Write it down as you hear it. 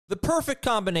The perfect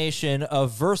combination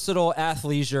of versatile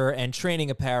athleisure and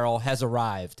training apparel has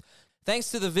arrived.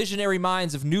 Thanks to the visionary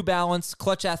minds of New Balance,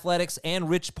 Clutch Athletics, and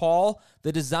Rich Paul,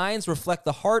 the designs reflect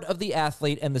the heart of the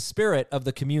athlete and the spirit of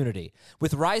the community.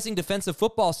 With rising defensive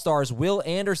football stars Will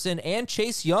Anderson and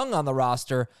Chase Young on the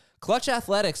roster, Clutch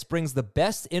Athletics brings the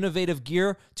best innovative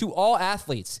gear to all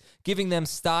athletes, giving them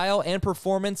style and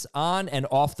performance on and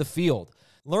off the field.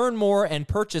 Learn more and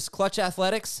purchase Clutch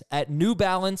Athletics at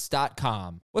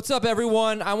newbalance.com. What's up,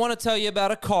 everyone? I want to tell you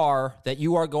about a car that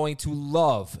you are going to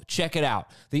love. Check it out.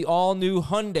 The all-new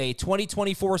Hyundai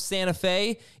 2024 Santa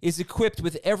Fe is equipped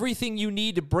with everything you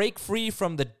need to break free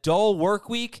from the dull work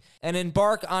week and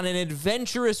embark on an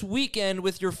adventurous weekend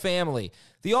with your family.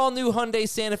 The all-new Hyundai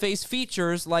Santa Fe's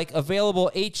features like available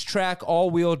H-Track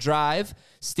all-wheel drive,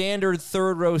 standard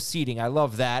third-row seating, I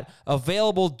love that,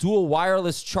 available dual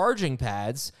wireless charging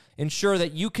pads, ensure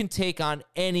that you can take on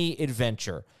any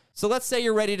adventure. So let's say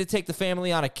you're ready to take the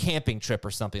family on a camping trip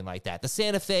or something like that. The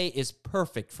Santa Fe is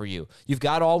perfect for you. You've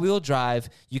got all-wheel drive.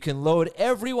 You can load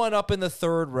everyone up in the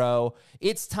third row.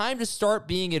 It's time to start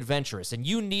being adventurous, and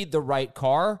you need the right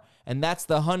car, and that's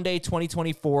the Hyundai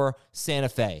 2024 Santa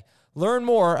Fe. Learn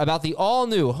more about the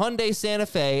all-new Hyundai Santa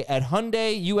Fe at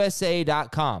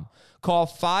HyundaiUSA.com. Call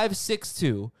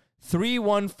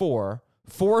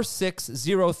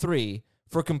 562-314-4603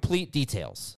 for complete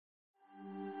details.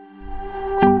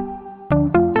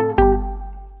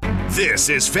 This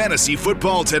is Fantasy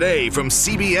Football Today from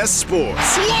CBS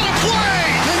Sports. What a play!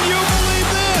 Can you believe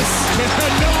this?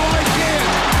 No, I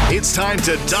can't. It's time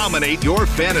to dominate your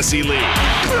fantasy league.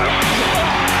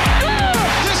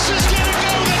 This is gonna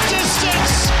go the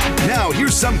distance. Now,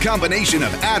 here's some combination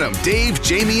of Adam, Dave,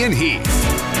 Jamie, and Heath.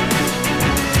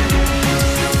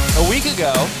 A week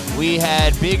ago, we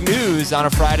had big news on a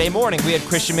Friday morning. We had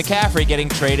Christian McCaffrey getting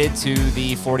traded to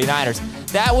the 49ers.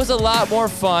 That was a lot more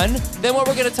fun than what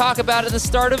we're going to talk about at the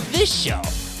start of this show.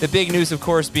 The big news, of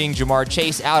course, being Ja'Marr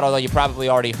Chase out, although you probably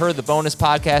already heard the bonus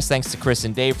podcast. Thanks to Chris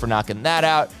and Dave for knocking that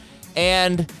out.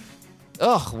 And,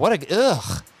 I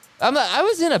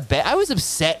was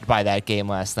upset by that game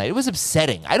last night. It was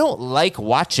upsetting. I don't like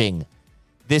watching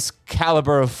this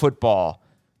caliber of football.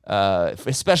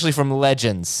 Especially from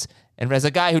legends. And as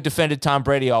a guy who defended Tom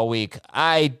Brady all week,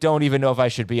 I don't even know if I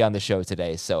should be on the show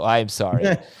today. So I'm sorry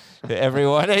to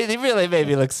everyone. It really made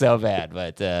me look so bad.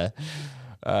 But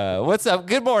what's up?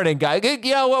 Good morning, guys.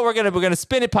 You know what? We're gonna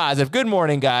spin it positive. Good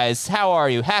morning, guys. How are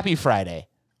you? Happy Friday.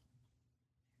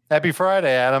 Happy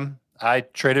Friday, Adam. I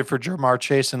traded for Ja'Marr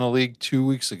Chase in a league 2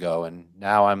 weeks ago, and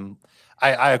now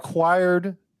I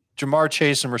acquired Ja'Marr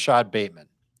Chase and Rashad Bateman.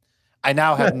 I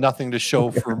now have nothing to show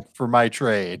for my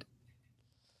trade.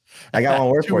 I got one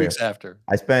word for you. 2 weeks after.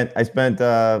 I spent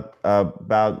about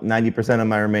 90% of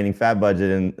my remaining fat budget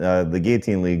in the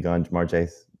Guillotine League on Ja'Marr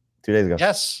Chase 2 days ago.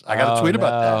 Yes, I got a tweet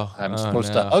about that. I'm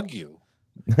supposed to hug you.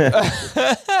 Yeah,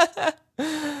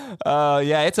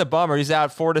 it's a bummer. He's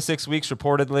out 4 to 6 weeks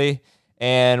reportedly,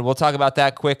 and we'll talk about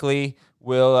that quickly.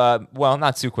 We'll,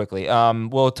 not too quickly.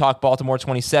 We'll talk Baltimore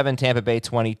 27, Tampa Bay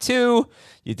 22.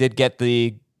 You did get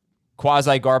the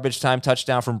quasi-garbage time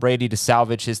touchdown from Brady to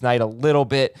salvage his night a little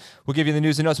bit. We'll give you the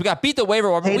news and notes. We got beat the waiver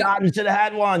wire. Tate Otten should have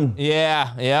had one.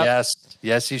 Yeah.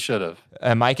 Yes, he should have.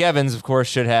 And Mike Evans, of course,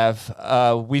 should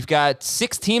have. We've got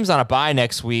 6 teams on a bye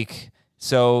next week,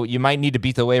 so you might need to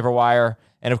beat the waiver wire.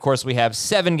 And, of course, we have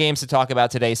 7 games to talk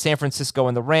about today. San Francisco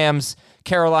and the Rams,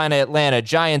 Carolina, Atlanta,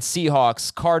 Giants,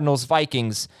 Seahawks, Cardinals,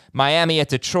 Vikings, Miami at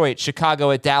Detroit, Chicago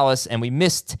at Dallas, and we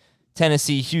missed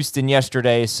Tennessee, Houston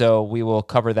yesterday, so we will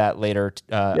cover that later.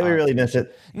 Did we really miss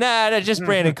it? Nah, just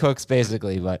Brandon Cooks,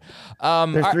 basically. But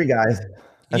there's 3 guys.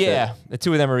 That's the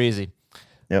 2 of them are easy.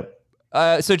 Yep.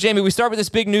 So, Jamie, we start with this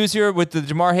big news here with the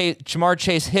Ja'Marr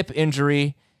Chase hip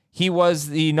injury. He was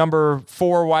the number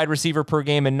 4 wide receiver per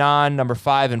game in number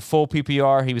 5 in full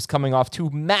PPR. He was coming off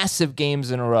 2 massive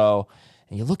games in a row.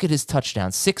 And you look at his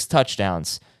touchdowns, 6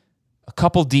 touchdowns, a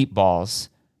couple deep balls,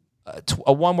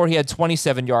 one where he had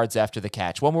 27 yards after the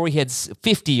catch, one where he had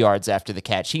 50 yards after the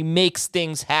catch. He makes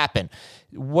things happen.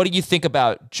 What do you think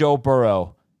about Joe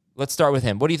Burrow? Let's start with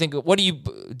him. What do you think?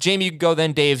 Jamie, you can go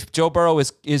then, Dave. Joe Burrow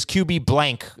is QB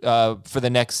blank for the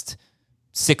next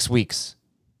 6 weeks.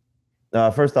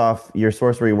 First off, your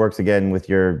sorcery works again with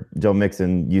your Joe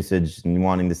Mixon usage and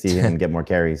wanting to see him get more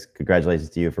carries. Congratulations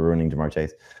to you for ruining Ja'Marr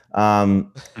Chase.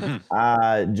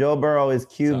 Joe Burrow is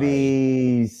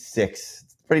QB 6.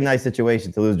 Pretty nice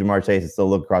situation to lose Ja'Marr Chase and still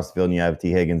look across the field and you have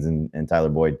T. Higgins and Tyler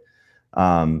Boyd.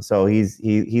 So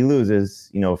he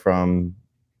loses, from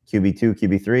QB2,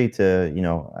 QB3 to,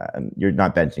 you're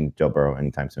not benching Joe Burrow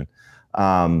anytime soon.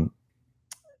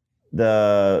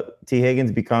 the T.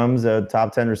 Higgins becomes a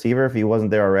top 10 receiver if he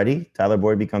wasn't there already. Tyler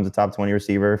Boyd becomes a top 20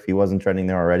 receiver if he wasn't trending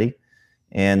there already.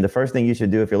 And the first thing you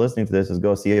should do if you're listening to this is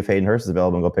go see if Hayden Hurst is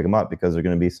available and go pick him up, because there's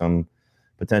going to be some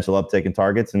potential uptick in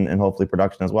targets and hopefully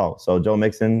production as well. So Joe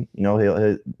Mixon,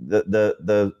 the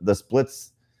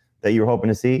splits that you were hoping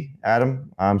to see,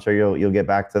 Adam, I'm sure you'll get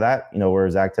back to that, where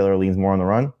Zach Taylor leans more on the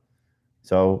run.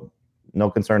 So no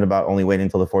concern about only waiting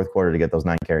until the fourth quarter to get those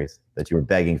 9 carries that you were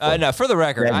begging for. No, for the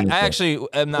record, I actually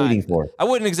am not. I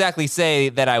wouldn't exactly say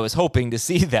that I was hoping to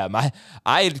see them.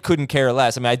 I couldn't care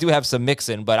less. I mean, I do have some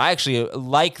Mixon, but I actually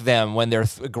like them when they're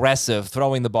aggressive,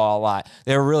 throwing the ball a lot.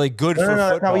 They're really good for football.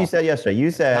 That's not what you said yesterday.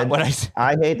 You said,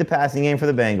 I hate the passing game for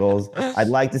the Bengals. I'd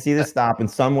like to see this stop in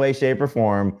some way, shape, or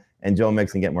form, and Joe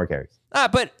Mixon get more carries.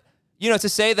 But, to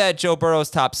say that Joe Burrow's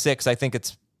top 6, I think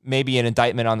it's maybe an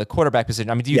indictment on the quarterback position.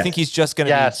 I mean, do you think he's just going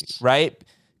to be, right?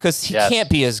 Because he can't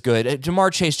be as good.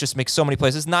 Jamar Chase just makes so many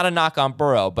plays. It's not a knock on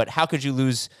Burrow, but how could you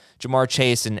lose Jamar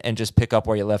Chase and just pick up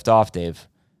where you left off, Dave?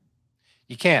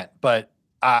 You can't, but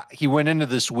he went into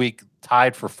this week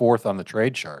tied for 4th on the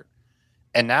trade chart.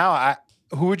 And now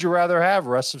who would you rather have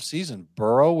rest of season?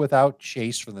 Burrow without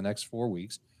Chase for the next 4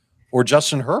 weeks, or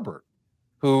Justin Herbert,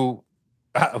 who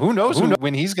knows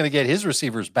when he's going to get his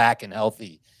receivers back and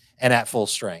healthy and at full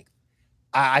strength.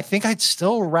 I think I'd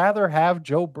still rather have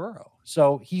Joe Burrow.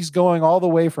 So he's going all the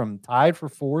way from tied for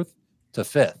 4th to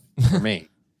 5th for me,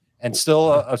 and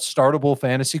still a startable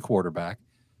fantasy quarterback.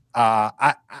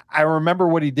 I remember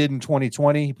what he did in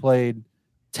 2020. He played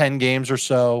 10 games or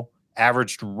so,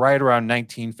 averaged right around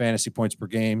 19 fantasy points per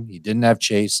game. He didn't have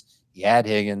Chase. He had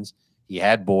Higgins. He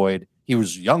had Boyd. He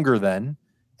was younger then,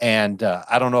 and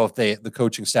I don't know if the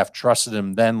coaching staff trusted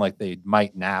him then like they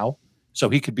might now. So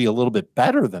he could be a little bit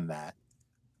better than that.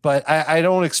 But I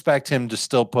don't expect him to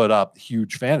still put up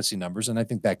huge fantasy numbers, and I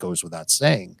think that goes without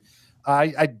saying.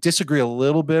 I disagree a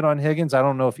little bit on Higgins. I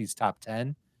don't know if he's top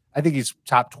 10. I think he's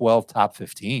top 12, top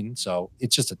 15. So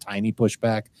it's just a tiny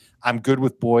pushback. I'm good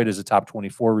with Boyd as a top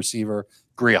 24 receiver.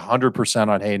 Agree 100%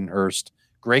 on Hayden Hurst.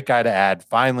 Great guy to add.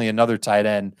 Finally, another tight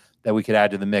end that we could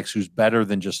add to the mix who's better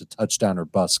than just a touchdown or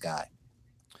bust guy.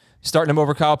 Starting him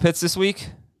over Kyle Pitts this week?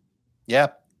 Yeah.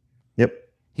 Yep.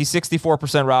 He's 64%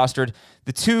 rostered.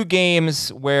 The 2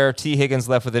 games where T. Higgins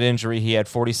left with an injury, he had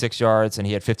 46 yards and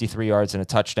he had 53 yards and a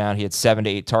touchdown. He had 7 to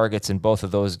 8 targets in both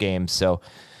of those games. So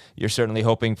you're certainly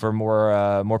hoping for more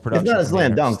production. It's not a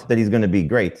slam dunk that he's going to be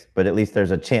great, but at least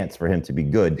there's a chance for him to be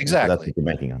good. Exactly. That's what you're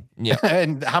banking on. Yeah.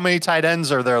 And how many tight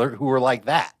ends are there who are like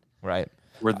that? Right.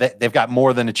 Where they've got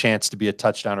more than a chance to be a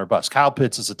touchdown or bust. Kyle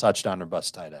Pitts is a touchdown or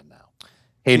bust tight end now.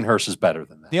 Hayden Hurst is better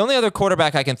than that. The only other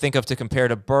quarterback I can think of to compare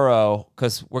to Burrow,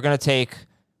 because we're going to take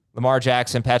Lamar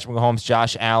Jackson, Patrick Mahomes,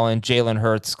 Josh Allen, Jalen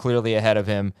Hurts clearly ahead of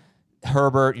him.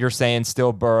 Herbert, you're saying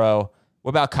still Burrow. What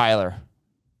about Kyler?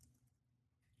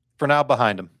 For now,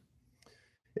 behind him.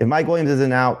 If Mike Williams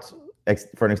isn't out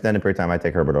for an extended period of time, I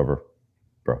take Herbert over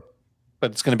Burrow. But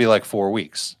it's going to be like 4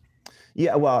 weeks.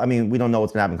 Yeah, well, I mean, we don't know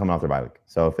what's going to happen coming off their bye week.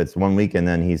 So if it's 1 week and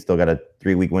then he's still got a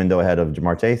 3-week window ahead of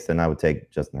Jamar Chase, then I would take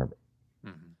Justin Herbert.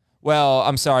 Well,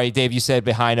 I'm sorry, Dave, you said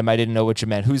behind him. I didn't know what you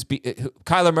meant.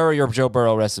 Kyler Murray or Joe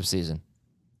Burrow rest of season?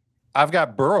 I've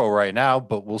got Burrow right now,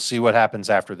 but we'll see what happens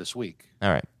after this week.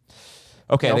 All right.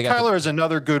 Okay. Kyler is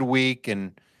another good week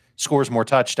and scores more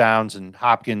touchdowns, and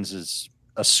Hopkins is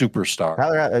a superstar.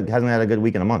 Kyler hasn't had a good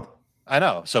week in a month. I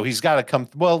know. So he's got to come.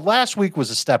 Well, last week was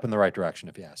a step in the right direction,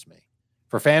 if you ask me.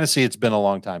 For fantasy, it's been a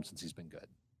long time since he's been good.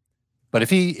 But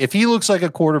if he looks like a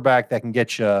quarterback that can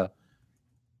get you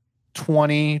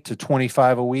 20 to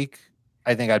 25 a week,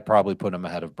 I think I'd probably put him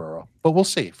ahead of Burrow. But we'll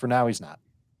see. For now, he's not.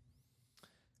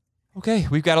 Okay,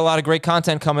 we've got a lot of great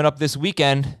content coming up this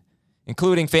weekend,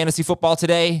 including Fantasy Football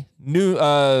Today,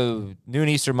 noon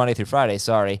Eastern, Monday through Friday,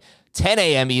 10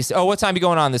 a.m. East. Oh, what time are you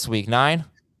going on this week? 9?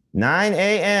 9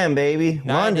 a.m., baby. 9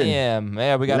 London. a.m.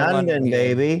 Yeah, we got London,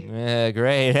 baby. Yeah,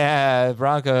 great. Yeah,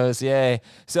 Broncos, yay.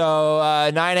 So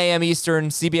 9 a.m. Eastern,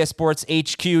 CBS Sports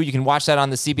HQ. You can watch that on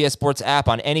the CBS Sports app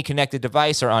on any connected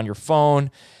device or on your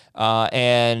phone.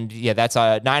 And yeah, that's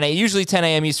 9 a.m. Usually 10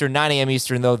 a.m. Eastern, 9 a.m.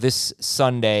 Eastern, though, this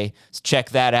Sunday. So check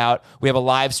that out. We have a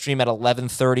live stream at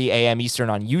 11:30 a.m. Eastern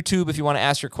on YouTube if you want to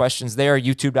ask your questions there.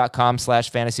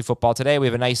 YouTube.com/fantasyfootball today. We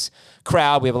have a nice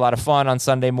crowd. We have a lot of fun on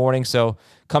Sunday morning. So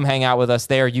come hang out with us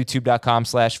there.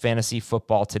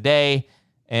 YouTube.com/fantasyfootball today.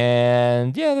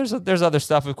 And yeah, there's other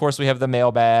stuff. Of course, we have the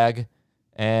mailbag.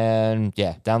 And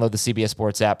yeah, download the CBS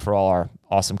Sports app for all our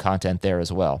awesome content there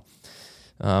as well.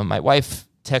 My wife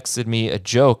texted me a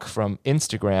joke from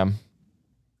Instagram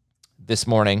this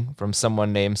morning from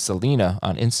someone named Selena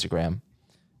on Instagram.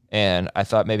 And I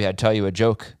thought maybe I'd tell you a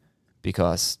joke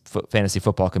because fantasy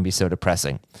football can be so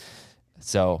depressing.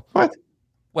 So What?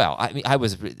 Well, I mean, I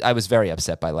was very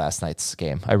upset by last night's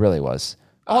game. I really was.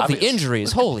 All the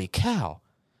injuries, holy cow!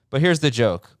 But here's the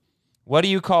joke: what do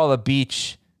you call a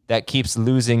beach that keeps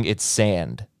losing its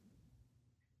sand?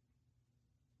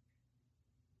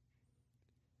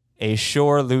 A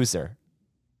shore loser.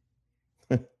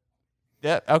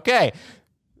 Yeah. Okay.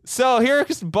 So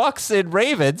here's Bucks and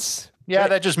Ravens. Yeah,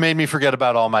 that just made me forget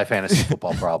about all my fantasy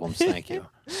football problems. Thank you.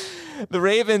 The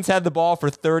Ravens had the ball for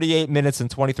 38 minutes and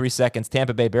 23 seconds.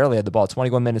 Tampa Bay barely had the ball,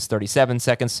 21 minutes, 37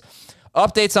 seconds.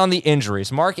 Updates on the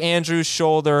injuries. Mark Andrews,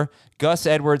 shoulder. Gus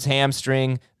Edwards,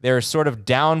 hamstring. They're sort of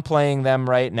downplaying them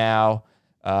right now.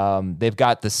 They've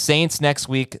got the Saints next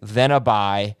week, then a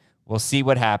bye. We'll see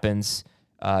what happens.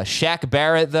 Shaq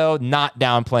Barrett, though, not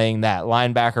downplaying that.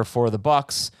 Linebacker for the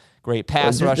Bucks. Great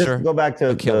pass rusher. Just go back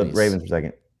to the Ravens for a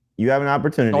second. You have an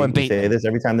opportunity. We say this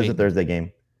every time there's a Thursday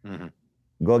game. Mm-hmm.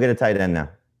 Go get a tight end now.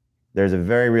 There's a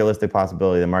very realistic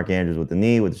possibility that Mark Andrews with the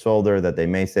knee, with the shoulder, that they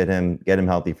may sit him, get him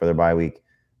healthy for their bye week.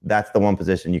 That's the one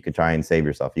position you could try and save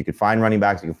yourself. You could find running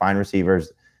backs, you can find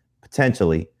receivers,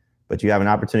 potentially, but you have an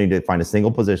opportunity to find a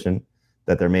single position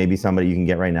that there may be somebody you can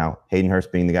get right now. Hayden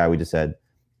Hurst being the guy we just said.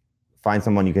 Find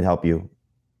someone who can help you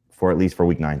for at least for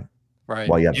week 9. Right.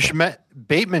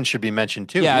 Bateman should be mentioned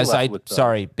too. Yeah,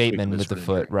 Bateman with the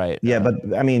foot. Right. Yeah, but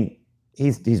I mean,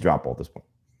 he's droppable at this point.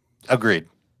 Agreed.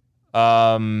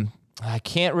 I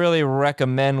can't really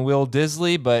recommend Will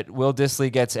Disley, but Will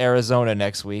Disley gets Arizona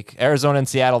next week. Arizona and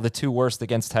Seattle, the two worst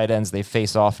against tight ends. They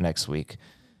face off next week.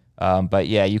 But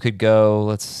yeah, you could go.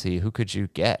 Let's see, who could you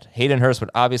get? Hayden Hurst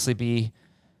would obviously be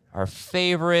our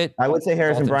favorite. I would say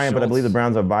Harrison Bryant, but I believe the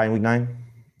Browns are buying week 9.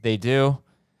 They do.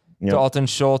 Yep. Dalton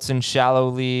Schultz in shallow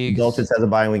league. Dalton has a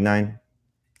bye in week 9.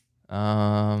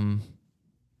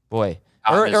 Boy,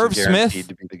 Irv Smith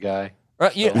to be the guy. How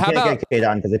about get Cade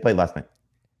on because they played last night?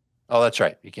 Oh, that's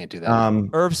right. You can't do that.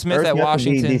 Irv Smith at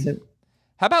Washington.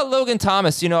 How about Logan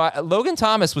Thomas? Logan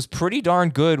Thomas was pretty darn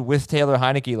good with Taylor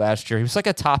Heineke last year. He was like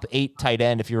a top 8 tight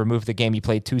end if you remove the game. He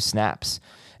played 2 snaps.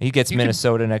 He gets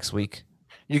Minnesota next week.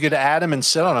 You could add him and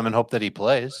sit on him and hope that he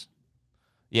plays.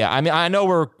 Yeah, I mean, I know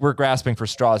we're grasping for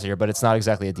straws here, but it's not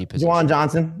exactly a deep position. Juwan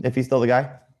Johnson, if he's still the guy.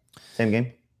 Same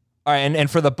game. All right,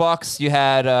 and for the Bucks, you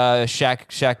had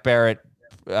Shaq Barrett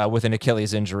with an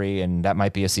Achilles injury, and that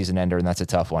might be a season ender, and that's a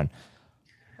tough one.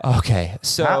 Okay,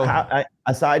 so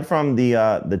aside from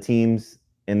the teams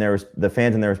in the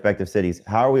fans in their respective cities,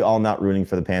 how are we all not rooting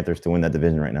for the Panthers to win that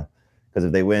division right now? Because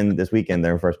if they win this weekend,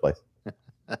 they're in first place.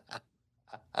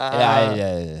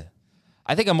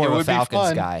 I think I'm more of a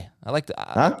Falcons guy.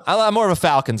 I'm more of a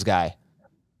Falcons guy.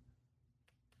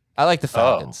 I like the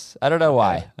Falcons. I don't know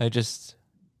why.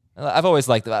 I've always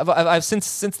liked them. I've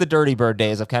since the Dirty Bird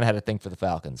days, I've kind of had a thing for the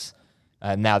Falcons.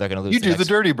 Now they're going to lose. You do the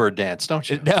Dirty Bird dance, don't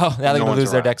you? No, now they're going to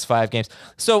lose their next 5 games.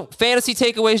 So fantasy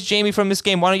takeaways, Jamie, from this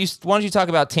game. Why don't you talk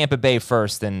about Tampa Bay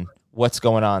first and what's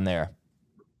going on there?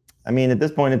 I mean, at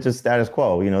this point, it's just status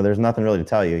quo. There's nothing really to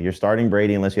tell you. You're starting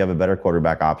Brady unless you have a better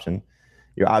quarterback option.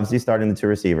 You're obviously starting the 2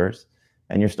 receivers,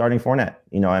 and you're starting Fournette.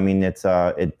 I mean, it's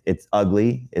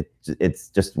ugly. It's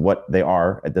just what they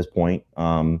are at this point.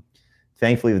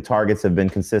 Thankfully, the targets have been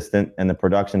consistent, and the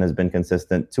production has been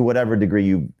consistent to whatever degree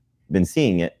you've been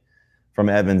seeing it from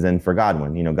Evans and for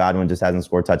Godwin. Godwin just hasn't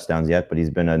scored touchdowns yet, but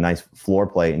he's been a nice floor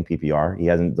play in PPR. He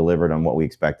hasn't delivered on what we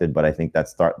expected, but I think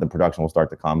the production will start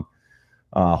to come.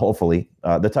 Hopefully,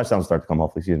 the touchdowns will start to come.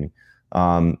 Hopefully, excuse me.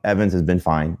 Evans has been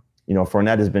fine.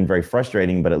 Fournette has been very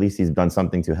frustrating, but at least he's done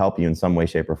something to help you in some way,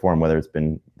 shape, or form, whether it's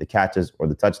been the catches or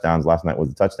the touchdowns. Last night was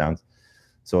the touchdowns.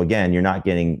 So again, you're not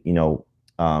getting,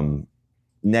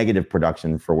 negative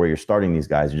production for where you're starting these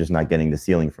guys. You're just not getting the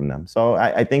ceiling from them. So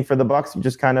I think for the Bucs, you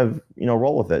just kind of,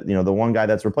 roll with it. The one guy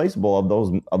that's replaceable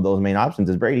of those main options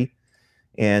is Brady.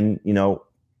 And,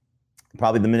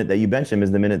 probably the minute that you bench him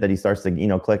is the minute that he starts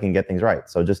to, click and get things right.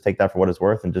 So just take that for what it's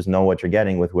worth and just know what you're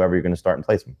getting with whoever you're going to start and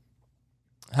place him.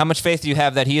 How much faith do you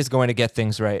have that he is going to get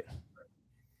things right?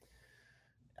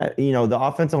 The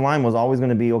offensive line was always going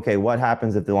to be, okay, what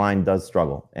happens if the line does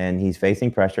struggle? And he's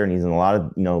facing pressure, and he's in a lot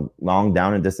of, long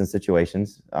down and distance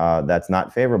situations. That's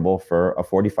not favorable for a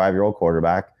 45-year-old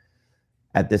quarterback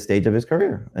at this stage of his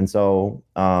career. And so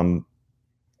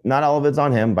not all of it's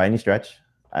on him by any stretch.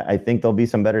 I think there'll be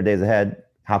some better days ahead.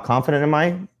 How confident am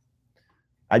I?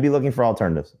 I'd be looking for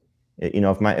alternatives.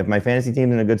 If my fantasy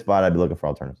team's in a good spot, I'd be looking for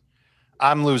alternatives.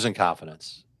 I'm losing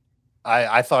confidence.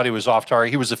 I thought he was off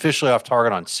target. He was officially off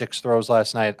target on 6 throws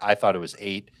last night. I thought it was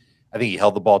 8. I think he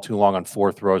held the ball too long on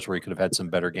 4 throws where he could have had some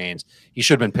better gains. He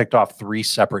should have been picked off 3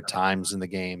 separate times in the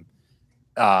game.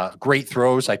 Great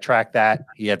throws. I tracked that.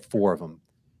 He had 4 of them.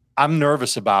 I'm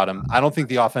nervous about him. I don't think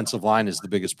the offensive line is the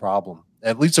biggest problem.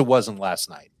 At least it wasn't last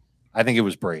night. I think it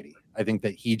was Brady. I think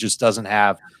that he just doesn't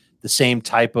have the same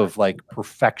type of like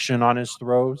perfection on his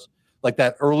throws. Like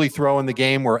that early throw in the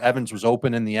game where Evans was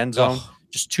open in the end zone,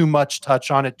 just too much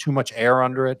touch on it, too much air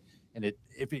under it. And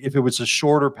if it was a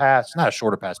shorter pass, not a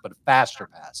shorter pass, but a faster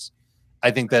pass,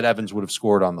 I think that Evans would have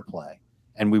scored on the play.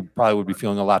 And we probably would be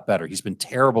feeling a lot better. He's been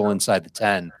terrible inside the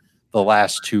 10 the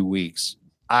last 2 weeks.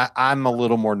 I'm a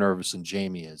little more nervous than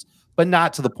Jamie is, but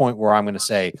not to the point where I'm going to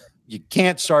say you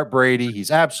can't start Brady. He's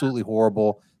absolutely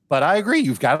horrible. But I agree.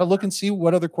 You've got to look and see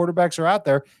what other quarterbacks are out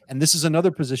there. And this is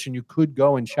another position you could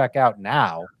go and check out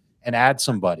now and add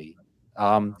somebody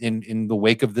in the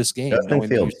wake of this game. Knowing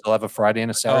that you still have a Friday and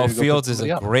a Saturday. Fields is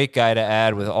a great guy to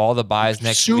add with all the buys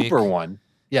next week. Super one.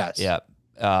 Yes. Yeah.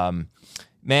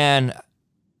 Man,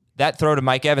 that throw to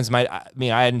Mike Evans I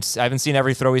haven't seen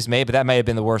every throw he's made, but that may have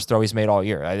been the worst throw he's made all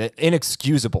year.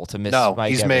 Inexcusable to miss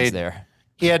Mike Evans there.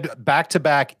 He had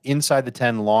back-to-back inside the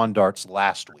 10 lawn darts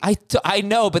last week. I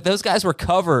know, but those guys were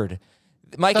covered.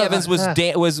 Mike Evans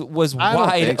was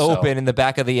wide open in the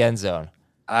back of the end zone.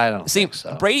 I don't think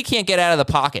so. Brady can't get out of the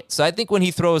pocket. So I think when he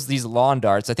throws these lawn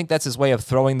darts, I think that's his way of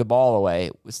throwing the ball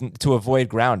away to avoid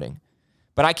grounding.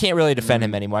 But I can't really defend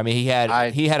him anymore. I mean, he had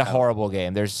a horrible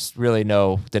game. There's really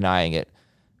no denying it.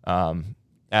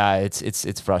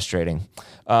 It's frustrating.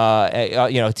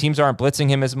 Teams aren't blitzing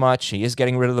him as much. He is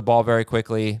getting rid of the ball very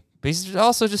quickly, but he's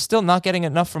also just still not getting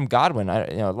enough from Godwin.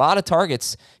 A lot of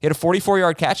targets. He had a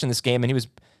 44-yard catch in this game, and he was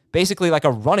basically like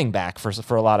a running back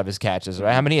for a lot of his catches.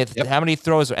 Right? How many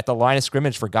throws at the line of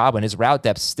scrimmage for Godwin? His route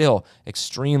depth still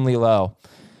extremely low.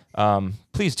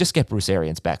 Please just get Bruce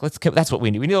Arians back. That's what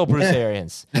we need. We need a little Bruce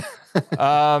Arians.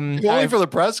 Only for the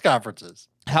press conferences.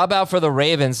 How about for the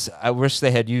Ravens? I wish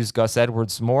they had used Gus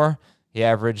Edwards more. He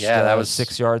averaged that was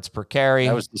 6 yards per carry.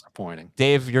 That was disappointing.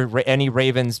 Dave, any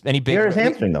Ravens, any big... His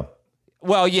hamstring, though.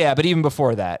 Well, yeah, but even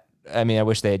before that, I mean, I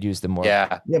wish they had used him more.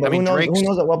 Yeah, but who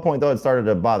knows at what point, though, it started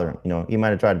to bother him. He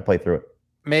might have tried to play through it.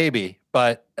 Maybe,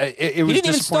 but it was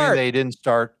disappointing they didn't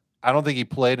start. I don't think he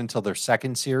played until their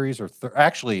second series or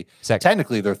technically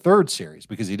their third series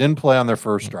because he didn't play on their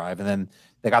first drive. And then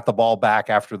they got the ball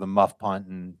back after the muff punt.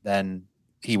 And then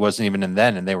he wasn't even in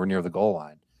then and they were near the goal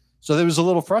line. So that was a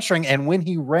little frustrating. And when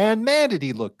he ran, man, did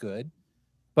he look good.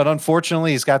 But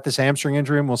unfortunately, he's got this hamstring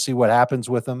injury and we'll see what happens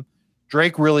with him.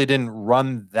 Drake really didn't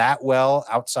run that well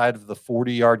outside of the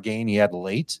 40-yard gain he had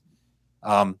late.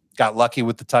 Got lucky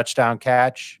with the touchdown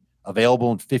catch,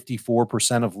 available in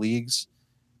 54% of leagues.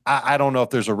 I don't know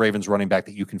if there's a Ravens running back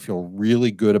that you can feel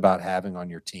really good about having on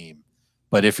your team.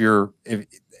 But if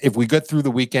we get through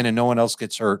the weekend and no one else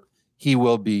gets hurt, he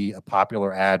will be a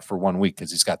popular ad for 1 week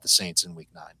because he's got the Saints in week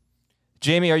 9.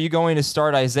 Jamie, are you going to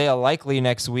start Isaiah Likely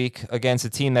next week against a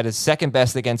team that is second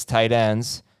best against tight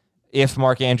ends? If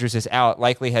Mark Andrews is out,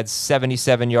 Likely had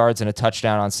 77 yards and a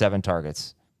touchdown on 7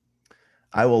 targets.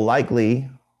 I will likely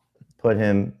put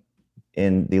him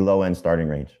in the low-end starting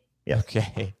range. Yeah.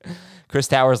 Okay. Chris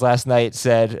Towers last night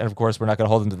said, and of course we're not going to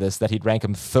hold him to this, that he'd rank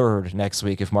him 3rd next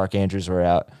week if Mark Andrews were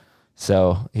out.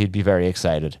 So he'd be very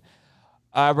excited.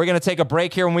 We're going to take a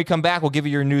break here. When we come back, we'll give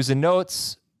you your news and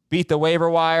notes, beat the waiver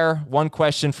wire, 1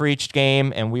 question for each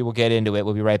game, and we will get into it.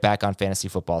 We'll be right back on Fantasy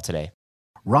Football Today.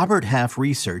 Robert Half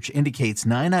research indicates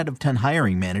 9 out of 10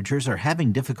 hiring managers are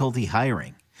having difficulty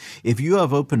hiring. If you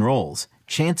have open roles,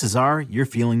 chances are you're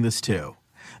feeling this too.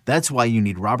 That's why you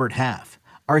need Robert Half.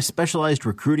 Our specialized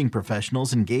recruiting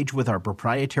professionals engage with our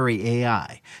proprietary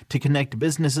AI to connect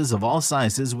businesses of all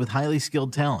sizes with highly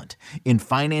skilled talent in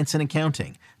finance and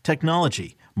accounting,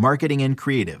 technology, marketing and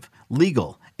creative,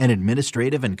 legal, and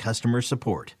administrative and customer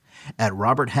support. At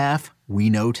Robert Half, we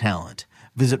know talent.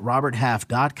 Visit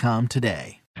roberthalf.com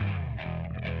today.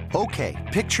 Okay,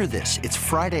 picture this. It's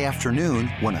Friday afternoon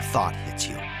when a thought hits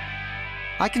you.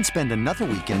 I can spend another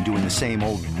weekend doing the same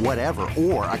old whatever,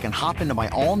 or I can hop into my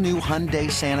all-new Hyundai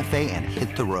Santa Fe and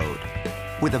hit the road.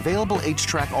 With available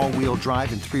H-Track all-wheel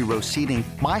drive and 3-row seating,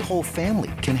 my whole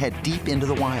family can head deep into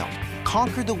the wild.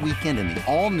 Conquer the weekend in the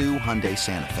all-new Hyundai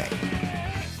Santa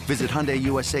Fe. Visit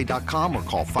HyundaiUSA.com or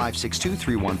call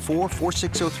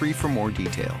 562-314-4603 for more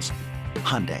details.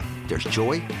 Hyundai, there's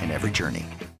joy in every journey.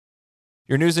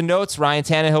 Your news and notes, Ryan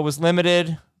Tannehill was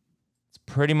limited.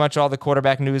 Pretty much all the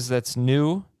quarterback news that's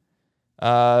new.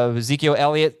 Ezekiel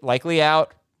Elliott likely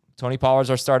out. Tony Pollard's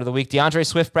our start of the week. DeAndre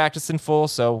Swift practiced in full,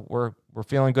 so we're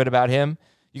feeling good about him.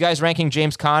 You guys ranking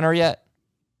James Conner yet?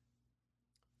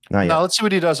 Not yet. No, let's see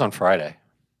what he does on Friday.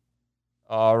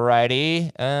 All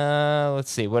righty.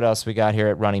 Let's see what else we got here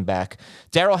at running back.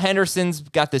 Darrell Henderson's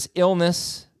got this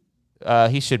illness.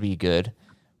 He should be good.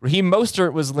 Raheem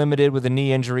Mostert was limited with a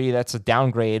knee injury. That's a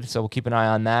downgrade, so we'll keep an eye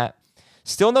on that.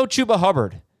 Still no Chuba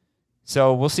Hubbard.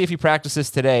 So we'll see if he practices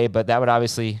today, but that would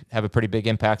obviously have a pretty big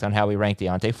impact on how we rank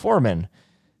Deontay Foreman.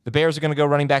 The Bears are going to go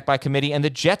running back by committee, and the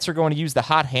Jets are going to use the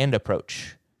hot hand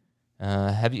approach.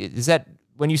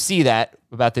 When you see that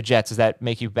about the Jets, does that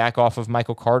make you back off of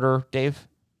Michael Carter, Dave?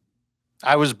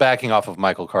 I was backing off of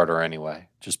Michael Carter anyway,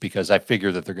 just because I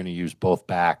figure that they're going to use both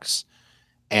backs,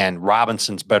 and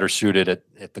Robinson's better suited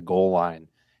at the goal line.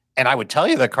 And I would tell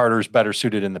you that Carter's better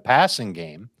suited in the passing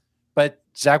game, but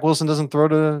Zach Wilson doesn't throw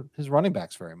to his running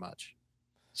backs very much.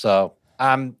 So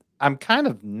I'm kind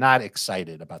of not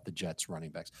excited about the Jets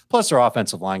running backs. Plus their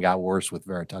offensive line got worse with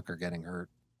Vera Tucker getting hurt.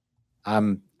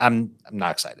 I'm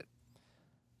not excited.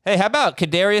 Hey, how about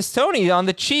Kadarius Toney on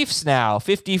the Chiefs now?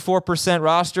 54%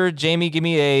 roster. Jamie, give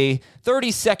me a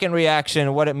 30-second reaction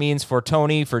of what it means for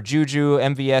Toney, for Juju,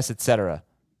 MVS, etc.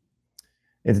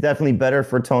 It's definitely better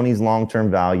for Toney's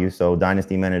long-term value, so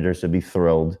dynasty managers should be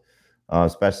thrilled,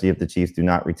 especially if the Chiefs do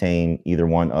not retain either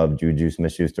one of Juju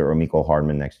Smith-Schuster or Mecole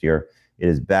Hardman next year. It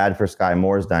is bad for Sky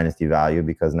Moore's dynasty value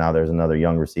because now there's another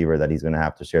young receiver that he's going to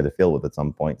have to share the field with at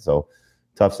some point, so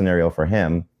tough scenario for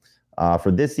him.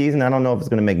 For this season, I don't know if it's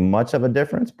going to make much of a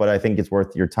difference, but I think it's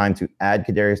worth your time to add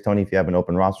Kadarius Toney if you have an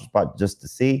open roster spot just to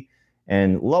see.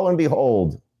 And lo and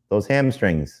behold, those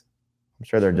hamstrings, I'm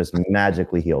sure they're just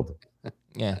magically healed.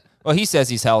 Yeah. Well, he says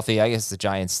he's healthy. I guess the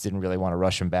Giants didn't really want to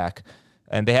rush him back.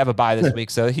 And they have a bye this week,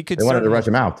 so he could. They wanted to rush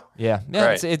him out. Yeah.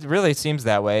 Right. It really seems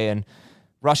that way. And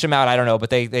rush him out, I don't know,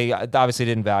 but they obviously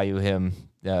didn't value him.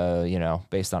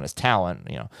 Based on his talent,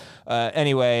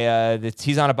 Anyway,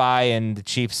 he's on a bye, and the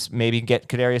Chiefs maybe get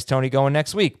Kadarius Toney going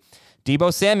next week.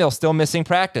 Deebo Samuel still missing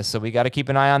practice, so we got to keep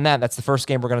an eye on that. That's the first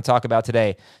game we're going to talk about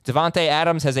today. Devontae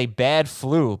Adams has a bad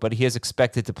flu, but he is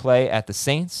expected to play at the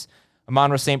Saints.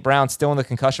 Amon-Ra St. Brown still in the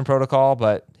concussion protocol,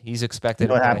 but he's expected. You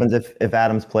know what happens if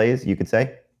Adams plays? You could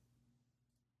say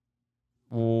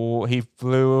he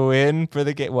flew in for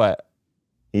the game. What?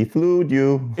 He flued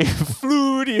you. He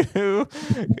flued you.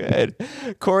 Good.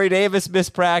 Corey Davis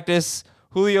missed practice.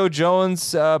 Julio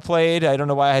Jones played. I don't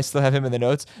know why I still have him in the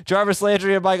notes. Jarvis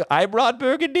Landry and Michael. I'm Rod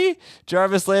Burgundy.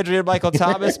 Jarvis Landry and Michael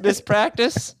Thomas missed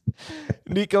practice.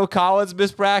 Nico Collins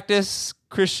missed practice.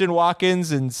 Christian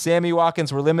Watkins and Sammy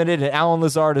Watkins were limited. And Alan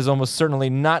Lazard is almost certainly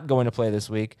not going to play this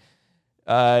week.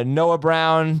 Noah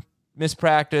Brown missed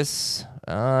practice.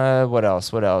 What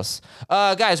else?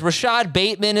 Guys, Rashad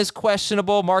Bateman is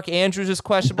questionable. Mark Andrews is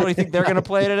questionable. Do you think they're going to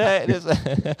play today?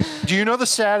 Do you know the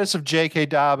status of J.K.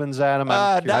 Dobbins, Adam?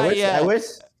 I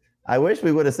wish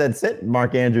we would have said sit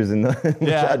Mark Andrews in the.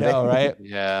 Yeah, I know, right?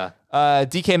 Yeah.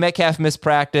 DK Metcalf missed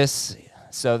practice,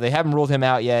 so they haven't ruled him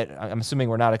out yet. I'm assuming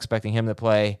we're not expecting him to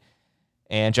play.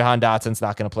 And Jahan Dotson's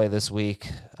not going to play this week.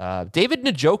 David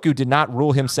Njoku did not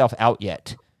rule himself out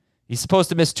yet. He's supposed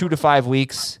to miss 2 to 5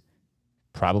 weeks.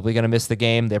 Probably going to miss the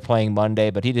game. They're playing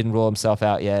Monday, but he didn't rule himself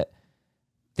out yet.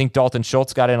 I think Dalton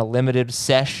Schultz got in a limited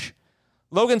sesh.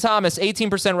 Logan Thomas,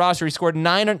 18% roster. He scored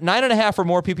 9.5 or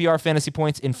more PPR fantasy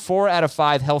points in 4 out of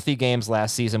 5 healthy games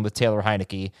last season with Taylor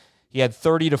Heineke. He had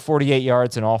 30 to 48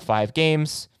 yards in all 5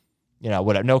 games.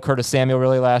 No Curtis Samuel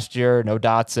really last year. No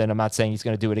Dotson. I'm not saying he's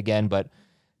going to do it again, but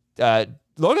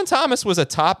Logan Thomas was a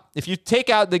top. If you take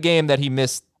out the game that he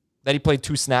missed, that he played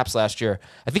 2 snaps last year,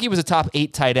 I think he was a top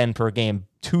 8 tight end per game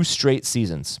 2 straight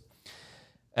seasons.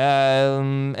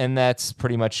 And that's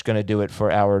pretty much going to do it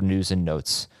for our news and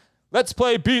notes. Let's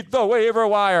play Beat the Waiver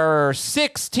Wire.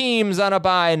 6 teams on a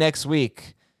bye next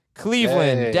week.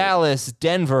 Cleveland, Dallas,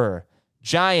 Denver,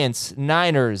 Giants,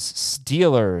 Niners,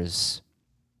 Steelers.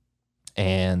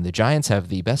 And the Giants have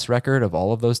the best record of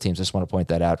all of those teams. Just want to point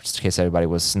that out just in case everybody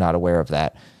was not aware of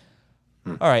that.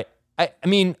 All right. I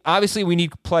mean, obviously we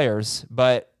need players,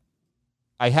 but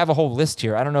I have a whole list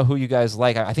here. I don't know who you guys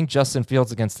like. I think Justin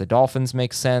Fields against the Dolphins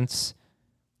makes sense.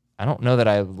 I don't know that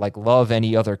I love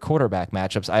any other quarterback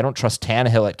matchups. I don't trust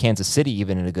Tannehill at Kansas City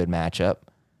even in a good matchup.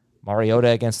 Mariota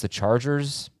against the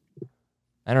Chargers.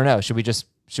 I don't know. Should we just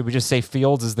say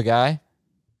Fields is the guy?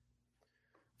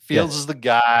 Fields is the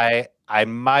guy. I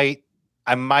might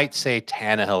say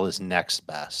Tannehill is next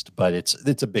best, but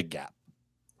it's a big gap.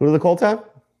 Who do the Colts have?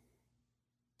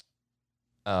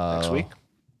 Next week.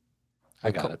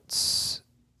 I got it.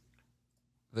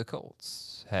 The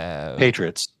Colts have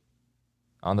Patriots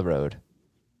on the road.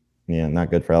 Yeah, not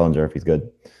good for Ellinger if he's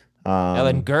good.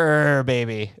 Ellinger,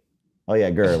 baby. Oh yeah,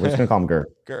 Gurr. We're just gonna call him Gurr.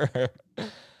 Gurr.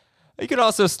 You could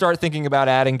also start thinking about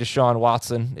adding Deshaun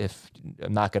Watson. If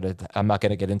I'm not gonna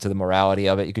get into the morality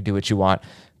of it. You could do what you want,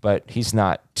 but he's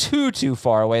not too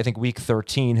far away. I think week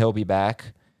 13 he'll be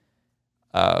back.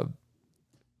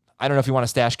 I don't know if you want to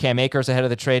stash Cam Akers ahead of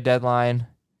the trade deadline.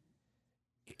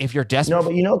 If you're desperate.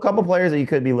 No, but a couple players that you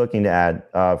could be looking to add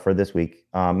for this week.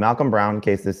 Malcolm Brown, in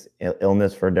case this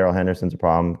illness for Darrell Henderson's a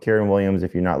problem. Kieran Williams,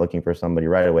 if you're not looking for somebody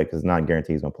right away, because it's not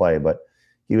guaranteed he's going to play, but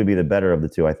he would be the better of the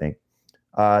two, I think.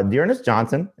 Dearness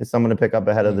Johnson is someone to pick up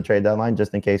ahead of the trade deadline,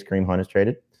 just in case Kareem Hunt is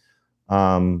traded.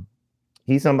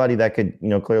 He's somebody that could,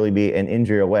 clearly be an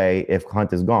injury away if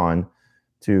Hunt is gone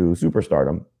to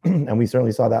superstardom. And we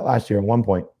certainly saw that last year at one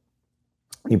point.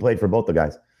 He played for both the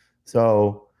guys.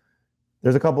 So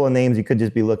there's a couple of names you could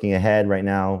just be looking ahead right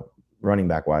now, running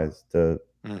back wise, to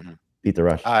beat the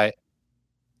rush. I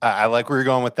like where you're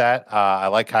going with that. I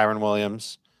like Kyron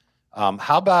Williams.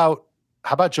 How about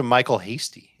JaMycal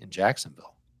Hasty in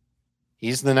Jacksonville?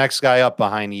 He's the next guy up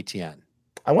behind Etienne.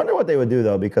 I wonder what they would do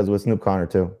though, because with Snoop Conner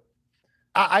too.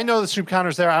 I know the Snoop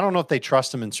Conner's there. I don't know if they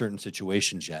trust him in certain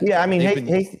situations yet. Yeah, I mean,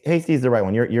 Hasty's the right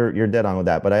one. You're dead on with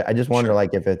that. But I just wonder,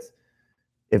 like,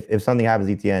 if something happens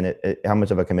to Etienne, how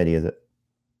much of a committee is it?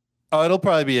 Oh, it'll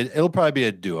probably be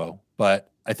a duo,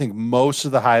 but I think most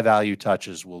of the high value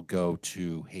touches will go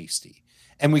to Hasty.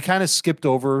 And we kind of skipped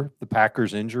over the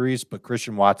Packers injuries, but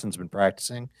Christian Watson's been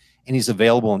practicing and he's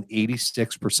available in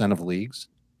 86% of leagues.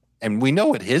 And we know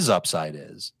what his upside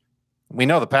is. We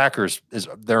know the Packers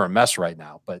they're a mess right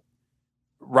now, but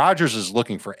Rodgers is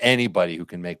looking for anybody who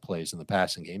can make plays in the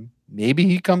passing game. Maybe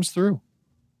he comes through.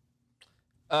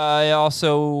 I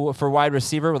also, for wide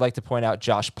receiver, would like to point out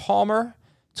Josh Palmer,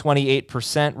 28%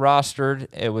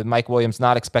 rostered, with Mike Williams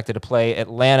not expected to play.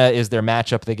 Atlanta is their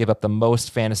matchup. They give up the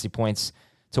most fantasy points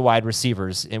to wide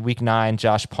receivers. In week 9,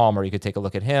 Josh Palmer, you could take a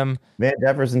look at him. Van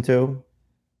Jefferson too.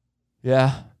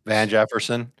 Yeah. Van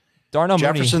Jefferson. Darnell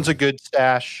Jefferson's Mooney. a good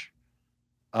stash.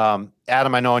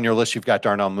 Adam, I know on your list you've got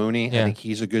Darnell Mooney. Yeah. I think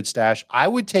he's a good stash. I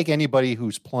would take anybody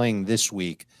who's playing this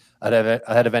week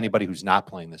ahead of anybody who's not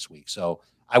playing this week. So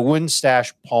I wouldn't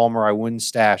stash Palmer. I wouldn't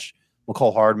stash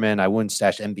McCole Hardman. I wouldn't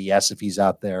stash MVS if he's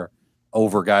out there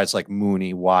over guys like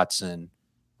Mooney, Watson,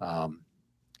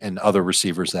 and other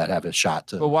receivers that have a shot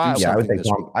to. But why? Yeah,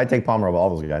 I'd take Palmer over all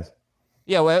those guys.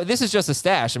 Yeah, well, this is just a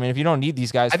stash. I mean, if you don't need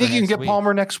these guys, I think you can get week,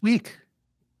 Palmer next week.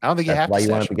 I don't think you have to. That's why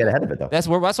you want stash to get ahead of it, though. That's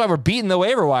why we're beating the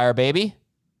waiver wire, baby.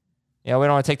 Yeah, we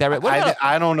don't want to take that.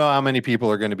 I don't know how many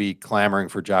people are going to be clamoring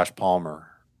for Josh Palmer.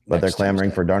 But they're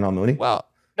clamoring for Darnell Mooney? Well,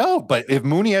 no, but if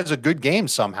Mooney has a good game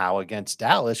somehow against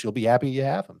Dallas, you'll be happy you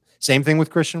have him. Same thing with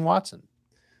Christian Watson.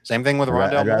 Same thing with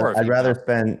Rondell Moore. I'd rather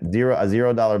spend a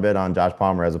 $0 bid on Josh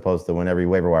Palmer as opposed to when every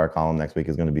waiver wire column next week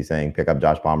is going to be saying pick up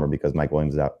Josh Palmer because Mike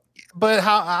Williams is out. But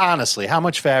honestly, how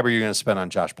much fab are you going to spend on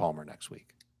Josh Palmer next week?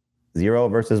 0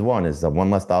 versus 1 is the one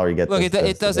less dollar you get. Look,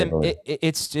 it doesn't.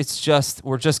 It's just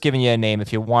we're just giving you a name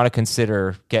if you want to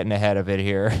consider getting ahead of it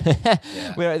here.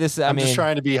 Yeah. I'm just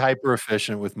trying to be hyper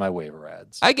efficient with my waiver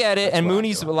ads. I get it, and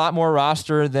Mooney's a lot more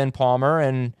roster than Palmer,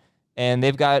 and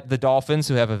they've got the Dolphins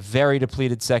who have a very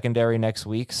depleted secondary next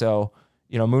week. So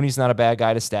Mooney's not a bad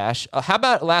guy to stash. How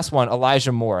about last one,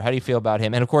 Elijah Moore? How do you feel about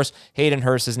him? And of course, Hayden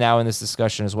Hurst is now in this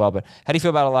discussion as well. But how do you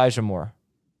feel about Elijah Moore?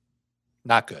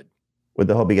 Not good. With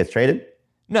the hope he gets traded?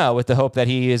 No, with the hope that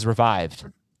he is revived.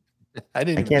 I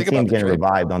can't see him getting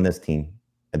revived on this team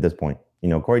at this point.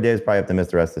 Corey Davis probably have to miss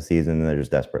the rest of the season, and they're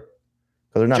just desperate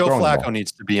because they're not. Joe throwing Flacco the ball.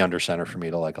 needs to be under center for me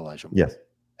to like Elijah Moore. Yes,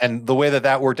 and the way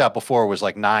that worked out before was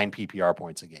like 9 PPR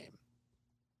points a game.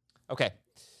 Okay.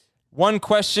 One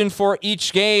question for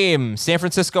each game. San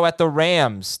Francisco at the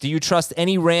Rams. Do you trust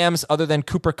any Rams other than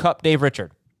Cooper Kupp, Dave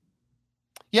Richard?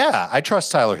 Yeah, I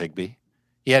trust Tyler Higbee.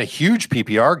 He had a huge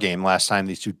PPR game last time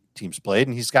these two teams played,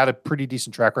 and he's got a pretty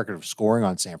decent track record of scoring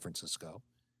on San Francisco.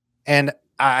 And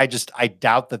I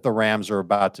doubt that the Rams are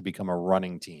about to become a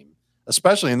running team,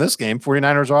 especially in this game.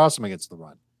 49ers are awesome against the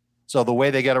run. So the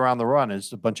way they get around the run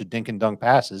is a bunch of dink and dunk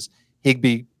passes.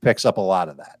 Higbee picks up a lot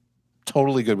of that.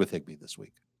 Totally good with Higbee this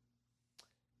week.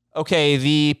 Okay,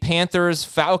 the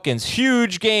Panthers-Falcons.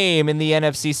 Huge game in the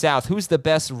NFC South. Who's the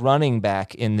best running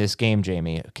back in this game,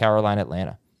 Jamie? Carolina,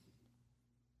 Atlanta.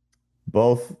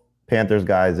 Both Panthers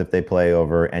guys if they play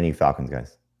over any Falcons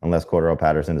guys, unless Cordero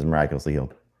Patterson is miraculously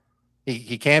healed.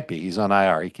 He can't be. He's on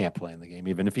IR. He can't play in the game,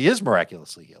 even if he is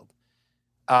miraculously healed.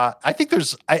 I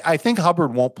think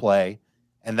Hubbard won't play,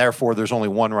 and therefore there's only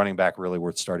one running back really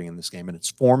worth starting in this game, and it's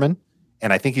Foreman.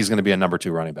 And I think he's going to be a number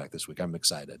 2 running back this week. I'm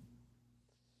excited.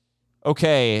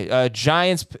 Okay,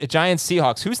 Giants,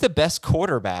 Seahawks. Who's the best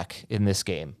quarterback in this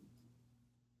game?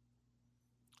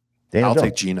 I'll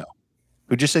take Geno.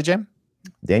 Who'd you say, Jim?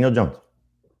 Daniel Jones.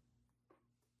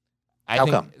 How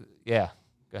come? Yeah,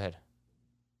 go ahead.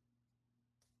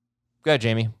 Go ahead,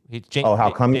 Jamie. How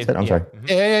come you said? I'm sorry.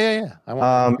 Yeah.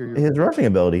 His rushing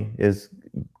ability is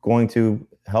going to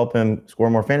help him score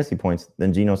more fantasy points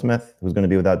than Geno Smith, who's going to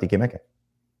be without DK Metcalf.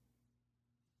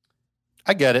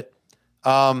 I get it.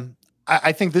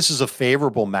 I think this is a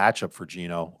favorable matchup for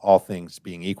Geno, all things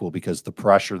being equal, because the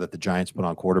pressure that the Giants put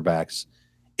on quarterbacks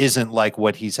isn't like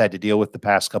what he's had to deal with the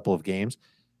past couple of games.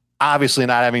 Obviously,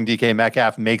 not having DK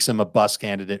Metcalf makes him a bust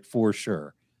candidate for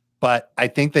sure. But I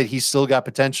think that he's still got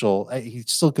potential. He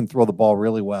still can throw the ball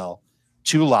really well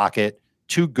to Lockett,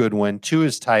 to Goodwin, to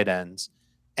his tight ends.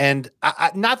 And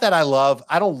not that I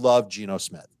don't love Geno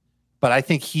Smith, but I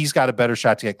think he's got a better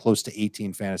shot to get close to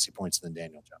 18 fantasy points than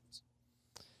Daniel Jones.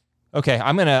 Okay,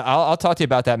 I'll talk to you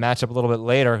about that matchup a little bit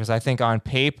later, because I think on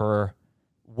paper,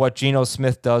 what Geno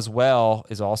Smith does well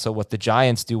is also what the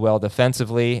Giants do well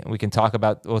defensively. And we'll talk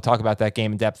about that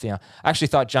game in depth. I actually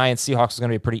thought Giants Seahawks was going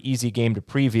to be a pretty easy game to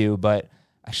preview, but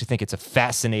I actually think it's a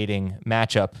fascinating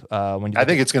matchup. I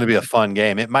think it's going to be a fun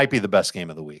game. It might be the best game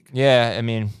of the week. Yeah, I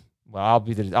mean, well,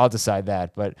 I'll decide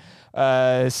that. But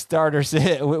starter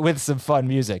sit with some fun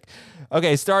music.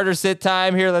 Okay, starter sit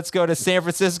time here. Let's go to San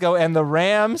Francisco and the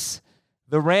Rams.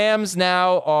 The Rams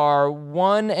now are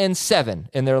 1-7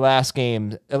 in their last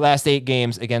 8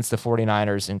 games against the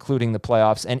 49ers, including the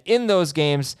playoffs. And in those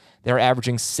games, they're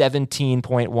averaging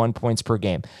 17.1 points per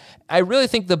game. I really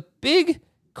think the big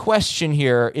question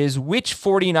here is which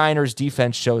 49ers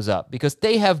defense shows up, because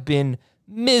they have been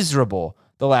miserable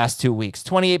the last 2 weeks.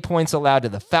 28 points allowed to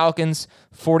the Falcons,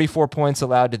 44 points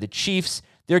allowed to the Chiefs.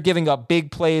 They're giving up big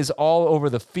plays all over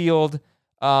the field.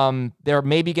 They're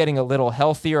maybe getting a little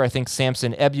healthier. I think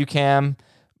Samson Ebukam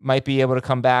might be able to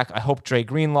come back. I hope Dre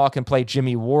Greenlaw can play.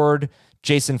 Jimmy Ward,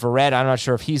 Jason Verrett, I'm not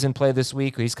sure if he's in play this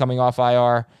week. He's coming off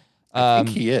IR. I think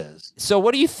he is. So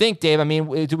what do you think, Dave? I mean,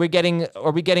 are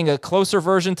we getting a closer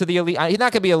version to the elite? He's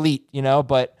not going to be elite,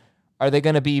 but are they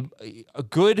going to be a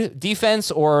good defense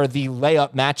or the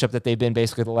layup matchup that they've been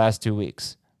basically the last 2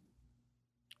 weeks?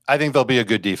 I think they'll be a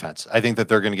good defense. I think that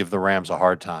they're going to give the Rams a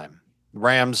hard time.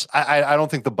 Rams, I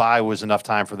don't think the bye was enough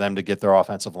time for them to get their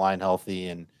offensive line healthy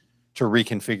and to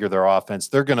reconfigure their offense.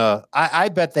 They're going to, I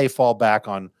bet they fall back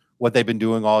on what they've been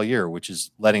doing all year, which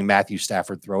is letting Matthew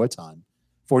Stafford throw a ton.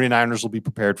 49ers will be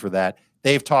prepared for that.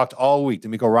 They've talked all week.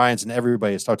 D'Amico Ryans and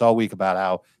everybody has talked all week about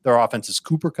how their offense is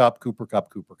Cooper Kupp, Cooper Kupp,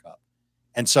 Cooper Kupp.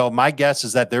 And so my guess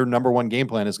is that their number one game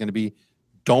plan is going to be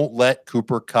don't let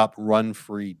Cooper Kupp run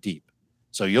free deep.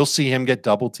 So you'll see him get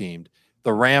double teamed.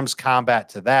 The Rams' combat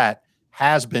to that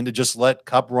has been to just let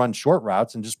Kupp run short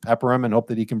routes and just pepper him and hope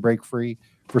that he can break free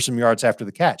for some yards after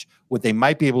the catch. What they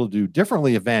might be able to do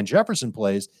differently if Van Jefferson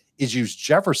plays is use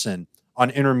Jefferson on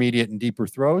intermediate and deeper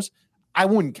throws. I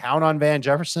wouldn't count on Van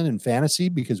Jefferson in fantasy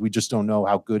because we just don't know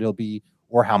how good he'll be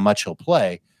or how much he'll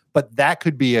play. But that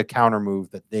could be a counter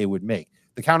move that they would make.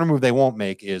 The counter move they won't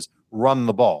make is run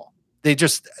the ball.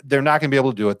 They're not going to be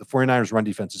able to do it. The 49ers run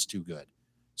defense is too good.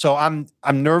 So I'm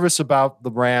nervous about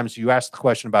the Rams. You asked the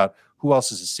question about who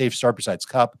else is a safe start besides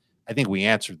Kupp. I think we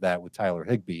answered that with Tyler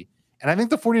Higbee. And I think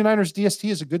the 49ers DST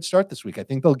is a good start this week. I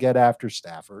think they'll get after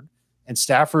Stafford. And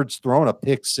Stafford's thrown a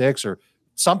pick six or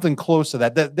something close to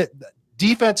that. The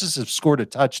defenses have scored a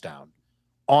touchdown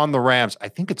on the Rams. I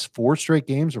think it's 4 straight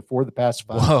games or 4 of the past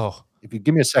 5. Whoa. If you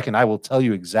give me a second, I will tell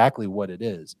you exactly what it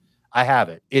is. I have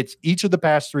it. It's each of the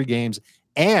past 3 games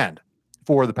and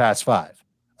 4 of the past 5.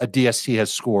 A DST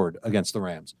has scored against the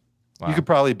Rams. Wow. You could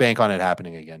probably bank on it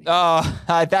happening again. Oh,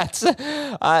 that's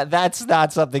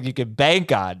not something you can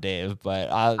bank on, Dave,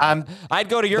 but I'd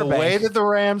go to your bank. The way that the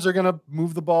Rams are going to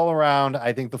move the ball around,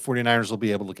 I think the 49ers will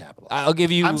be able to capitalize.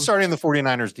 I'm starting the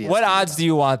 49ers DST. What odds do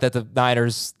you want that the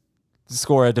Niners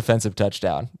score a defensive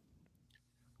touchdown?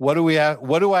 What do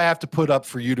I have to put up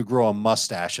for you to grow a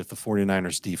mustache if the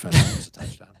 49ers defense scores a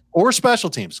touchdown? Or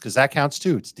special teams, because that counts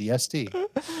too. It's DST.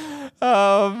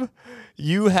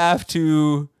 You have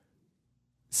to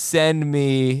send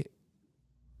me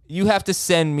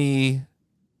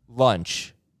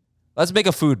lunch. Let's make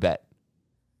a food bet.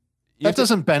 That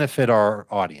doesn't benefit our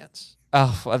audience.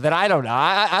 Oh, then I don't know.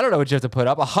 I don't know what you have to put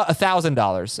up.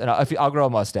 $1,000, and if I'll grow a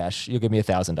mustache, you'll give me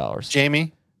 $1,000.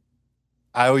 Jamie,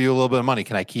 I owe you a little bit of money.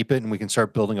 Can I keep it and we can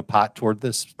start building a pot toward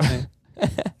this thing?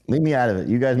 Leave me out of it.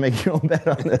 You guys make your own bet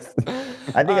on this.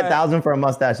 I think $1,000 for a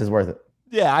mustache is worth it.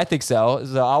 Yeah, I think so.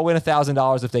 So I'll win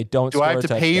 $1,000 if they don't. Do I have to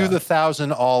pay you the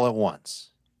 $1,000 all at once?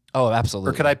 Oh,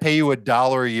 absolutely. Or could I pay you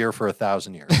 $1 a year for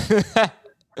 1,000 years?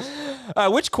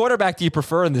 Which quarterback do you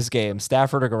prefer in this game,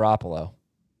 Stafford or Garoppolo?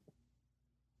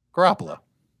 Garoppolo.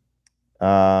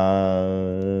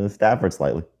 Stafford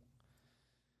slightly.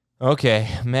 Okay,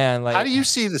 man. How do you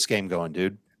see this game going,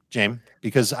 dude? James?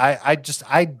 Because I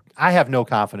have no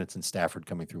confidence in Stafford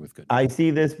coming through with good. I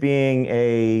see this being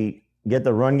a get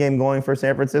the run game going for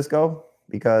San Francisco.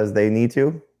 because they need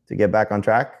to get back on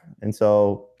track. And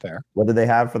so Fair. What did they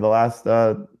have for the last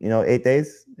 8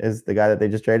 days is the guy that they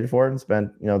just traded for and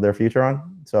spent their future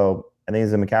on. So I think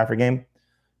it's a McCaffrey game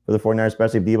for the 49ers,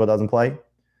 especially if Debo doesn't play.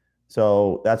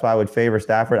 So that's why I would favor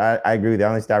Stafford. I agree with you. I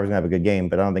don't think Stafford's going to have a good game,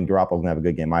 but I don't think Garoppolo's going to have a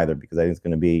good game either, because I think it's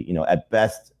going to be, at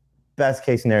best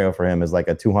case scenario for him is like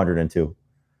a 202.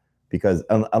 Because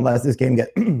unless this game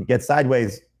gets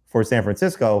sideways for San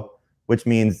Francisco, which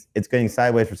means it's getting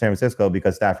sideways for San Francisco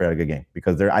because Stafford had a good game.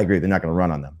 Because I agree, they're not going to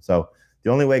run on them. So the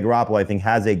only way Garoppolo, I think,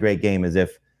 has a great game is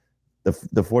if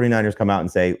the 49ers come out and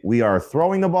say, we are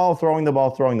throwing the ball,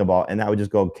 and that would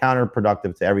just go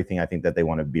counterproductive to everything I think that they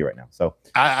want to be right now. So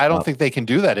I don't think they can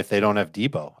do that if they don't have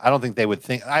Debo. I don't think they would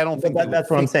think. That's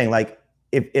what I'm saying. Like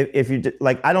if you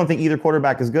I don't think either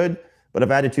quarterback is good, but if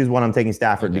I had to choose one, I'm taking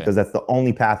Stafford because that's the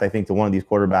only path I think to one of these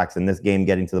quarterbacks in this game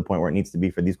getting to the point where it needs to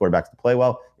be for these quarterbacks to play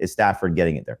well is Stafford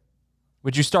getting it there.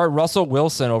 Would you start Russell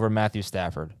Wilson over Matthew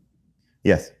Stafford?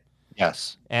 Yes.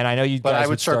 Yes. And I know you But guys I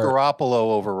would start Garoppolo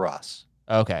over Russ.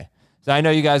 Okay. So I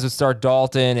know you guys would start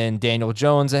Dalton and Daniel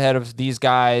Jones ahead of these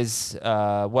guys.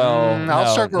 I'll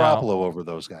start Garoppolo over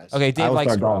those guys. Okay, Dave I would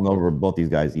likes start Dalton over both these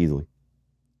guys easily.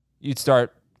 You'd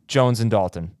start Jones and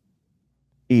Dalton.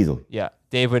 Easily. Yeah.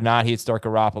 Dave would not. He'd start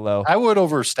Garoppolo. I would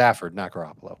over Stafford, not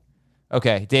Garoppolo.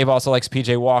 Okay. Dave also likes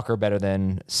PJ Walker better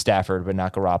than Stafford, but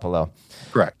not Garoppolo.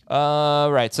 Correct.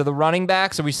 Right. So the running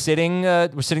backs, are we sitting?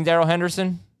 We're sitting Darrell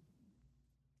Henderson?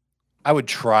 I would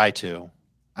try to.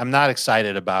 I'm not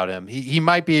excited about him. He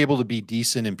might be able to be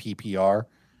decent in PPR.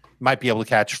 Might be able to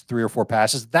catch 3 or 4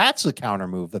 passes. That's a counter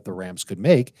move that the Rams could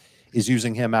make, is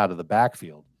using him out of the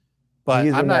backfield. But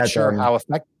I'm not sure how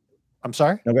effective. I'm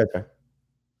sorry? No, go ahead.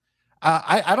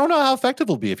 I don't know how effective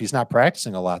he'll be if he's not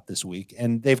practicing a lot this week.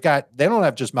 And they don't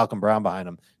have just Malcolm Brown behind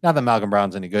him. Not that Malcolm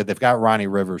Brown's any good. They've got Ronnie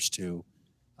Rivers too.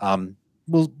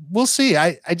 We'll see.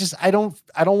 I don't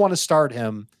want to start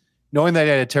him knowing that he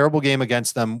had a terrible game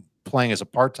against them playing as a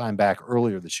part-time back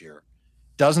earlier this year.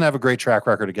 Doesn't have a great track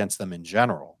record against them in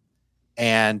general.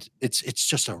 And it's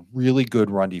just a really good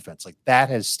run defense. Like that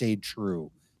has stayed true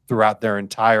throughout their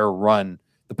entire run.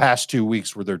 The past 2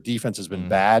 weeks where their defense has been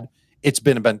bad, it's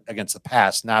been against the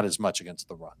pass, not as much against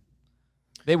the run.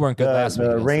 They weren't good last week.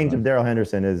 The range of Darrell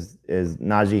Henderson is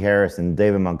Najee Harris and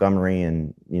David Montgomery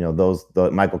and the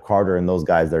Michael Carter and those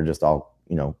guys. They're just all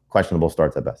questionable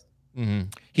starts at best. Mm-hmm.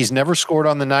 He's never scored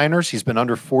on the Niners. He's been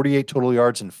under 48 total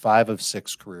yards in 5 of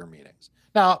 6 career meetings.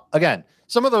 Now, again,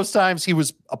 some of those times he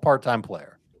was a part-time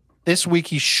player. This week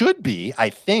he should be, I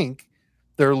think,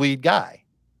 their lead guy,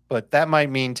 but that might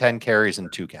mean 10 carries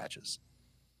and 2 catches.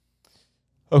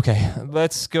 Okay,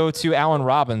 let's go to Allen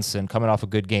Robinson coming off a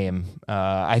good game.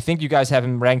 I think you guys have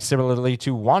him ranked similarly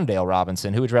to Wan'Dale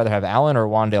Robinson. Who would you rather have, Allen or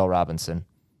Wan'Dale Robinson?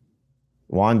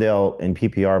 Wan'Dale in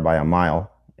PPR by a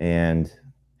mile and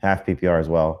half PPR as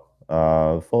well.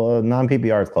 Full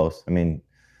non-PPR is close. I mean,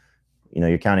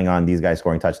 you're counting on these guys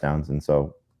scoring touchdowns. And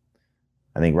so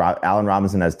I think Allen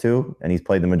Robinson has 2, and he's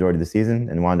played the majority of the season,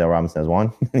 and Wan'Dale Robinson has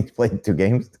 1. He's played 2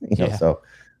 games. So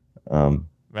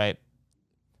right.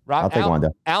 I'll take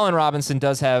Wan'Dale. Allen Robinson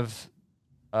does have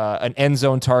an end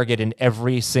zone target in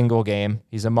every single game.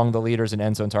 He's among the leaders in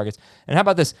end zone targets. And how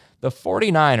about this? The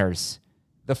 49ers,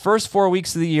 the first 4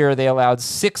 weeks of the year, they allowed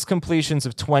 6 completions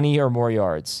of 20 or more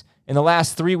yards. In the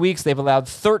last 3 weeks, they've allowed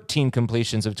 13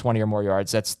 completions of 20 or more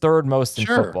yards. That's third most in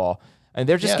football. And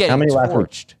they're just getting How many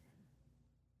torched.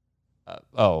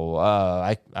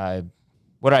 What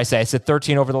did I say? I said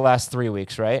 13 over the last 3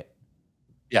 weeks, right?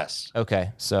 Yes.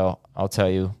 Okay, so I'll tell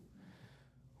you.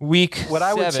 Week 7. What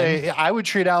I would say, I would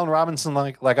treat Allen Robinson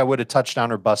like I would a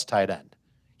touchdown or bust tight end.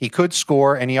 He could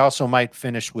score, and he also might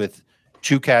finish with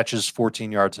 2 catches,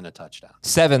 14 yards, and a touchdown.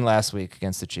 7 last week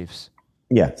against the Chiefs.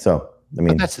 Yeah, so, I mean.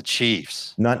 But that's the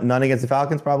Chiefs. None against the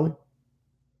Falcons, probably?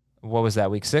 What was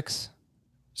that, week 6?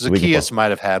 Zacchaeus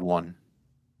might have had one.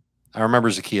 I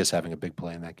remember Zacchaeus having a big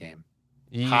play in that game.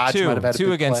 Hodge might have had a 2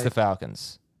 big against play. the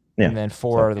Falcons. Yeah. And then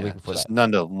 4 the week before that.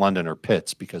 None to London or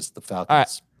Pitts because the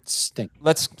Falcons stink.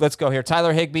 Let's go here.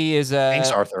 Tyler Higbee is Thanks,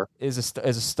 Arthur. is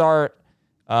a start.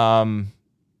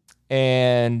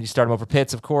 And you start him over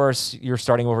Pitts, of course. You're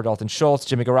starting over Dalton Schultz,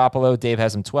 Jimmy Garoppolo. Dave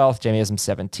has him 12th. Jamie has him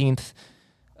 17th.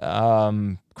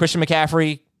 Christian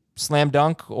McCaffrey, slam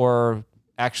dunk, or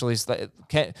actually,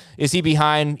 is he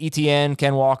behind ETN,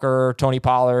 Ken Walker, Tony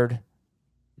Pollard?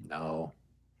 No.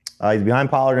 He's behind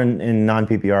Pollard in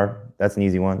non-PPR. That's an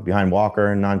easy one. Behind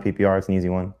Walker in non-PPR, it's an easy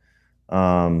one.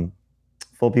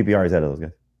 Full PPR is ahead of those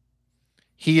guys.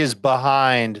 He is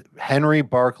behind Henry,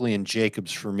 Barkley, and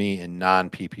Jacobs for me in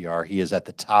non-PPR. He is at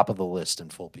the top of the list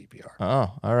in full PPR.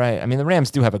 Oh, all right. I mean, the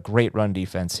Rams do have a great run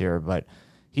defense here, but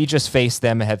He just faced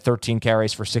them and had 13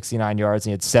 carries for 69 yards, and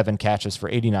he had 7 catches for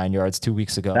 89 yards 2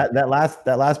 weeks ago. That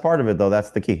last part of it, though,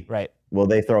 that's the key. Right. Will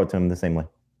they throw it to him the same way?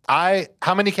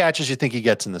 How many catches do you think he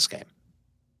gets in this game?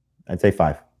 I'd say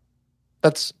 5.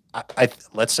 Let's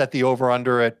set the over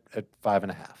under at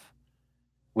 5.5.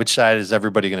 Which side is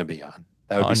everybody going to be on?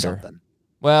 That would be something.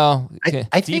 Well,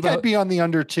 I think I'd be on the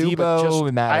under too.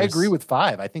 But I agree with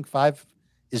 5. I think 5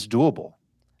 is doable.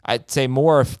 I'd say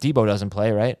more if Debo doesn't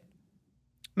play, right?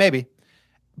 Maybe.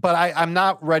 But I'm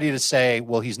not ready to say,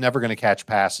 well, he's never going to catch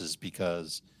passes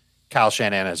because Kyle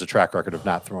Shanahan has a track record of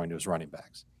not throwing to his running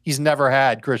backs. He's never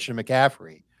had Christian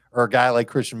McCaffrey or a guy like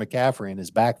Christian McCaffrey in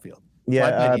his backfield.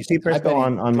 Yeah, Pete Prisco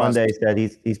on Monday said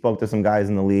he spoke to some guys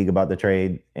in the league about the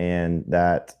trade, and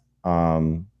that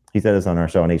he said this on our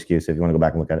show on HQ, so if you want to go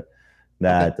back and look at it,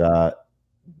 that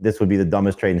this would be the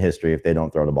dumbest trade in history if they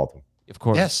don't throw the ball to him. Of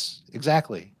course. Yes,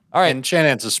 exactly. All right. And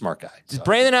Shanahan's a smart guy. Does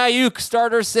Brandon Ayuk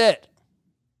start or sit?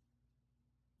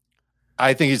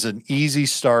 I think it's an easy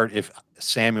start if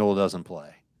Samuel doesn't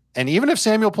play. And even if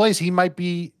Samuel plays, he might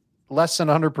be less than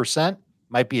 100%,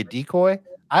 might be a decoy.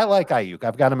 I like Ayuk.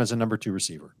 I've got him as a number 2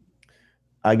 receiver.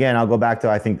 Again, I'll go back to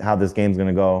I think how this game's going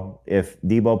to go. If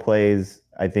Debo plays,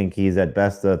 I think he's at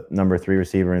best a number 3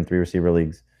 receiver in 3 receiver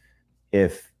leagues.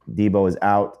 If Debo is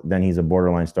out, then he's a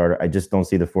borderline starter. I just don't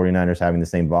see the 49ers having the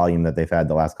same volume that they've had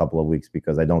the last couple of weeks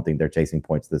because I don't think they're chasing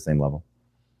points to the same level.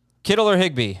 Kittle or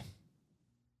Higbee?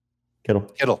 Kittle.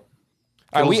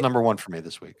 Kittle's number 1 for me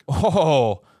this week.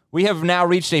 Oh, we have now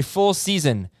reached a full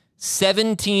season.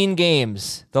 17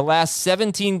 games. The last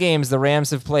 17 games the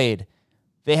Rams have played,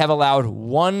 they have allowed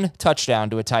 1 touchdown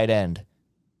to a tight end.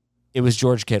 It was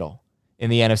George Kittle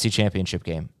in the NFC Championship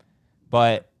game.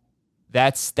 But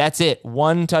that's it.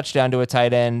 1 touchdown to a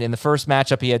tight end. In the first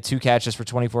matchup, he had 2 catches for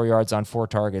 24 yards on 4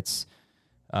 targets.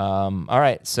 All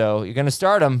right, so you're going to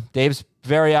start him. Dave's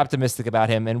very optimistic about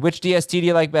him. And which DST do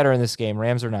you like better in this game,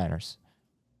 Rams or Niners?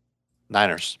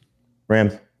 Niners.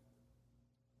 Rams.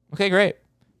 Okay, great.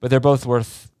 But they're both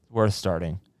worth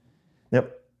starting.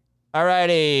 Yep. All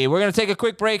righty. We're going to take a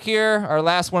quick break here, our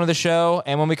last one of the show.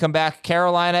 And when we come back,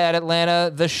 Carolina at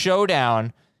Atlanta, the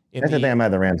showdown. I think I'm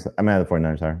at the Rams. I'm at the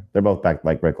 49ers. Sorry. They're both back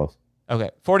like very close. Okay.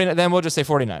 Then we'll just say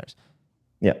 49ers.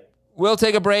 Yep. We'll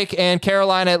take a break and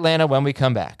Carolina, Atlanta when we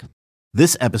come back.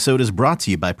 This episode is brought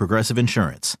to you by Progressive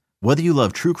Insurance. Whether you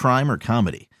love true crime or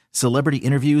comedy, celebrity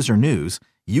interviews or news,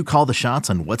 you call the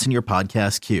shots on what's in your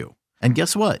podcast queue. And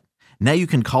guess what? Now you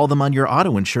can call them on your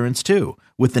auto insurance too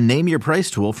with the Name Your Price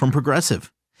tool from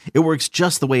Progressive. It works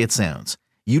just the way it sounds.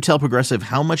 You tell Progressive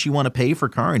how much you want to pay for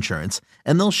car insurance,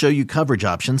 and they'll show you coverage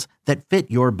options that fit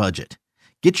your budget.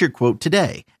 Get your quote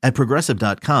today at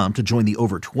Progressive.com to join the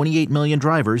over 28 million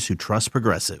drivers who trust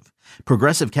Progressive.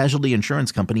 Progressive Casualty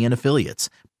Insurance Company and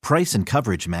Affiliates. Price and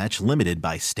coverage match limited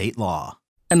by state law.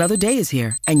 Another day is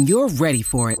here, and you're ready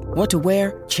for it. What to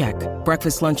wear? Check.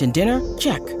 Breakfast, lunch, and dinner?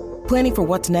 Check. Planning for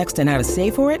what's next and how to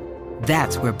save for it?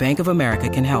 That's where Bank of America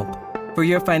can help. For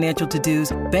your financial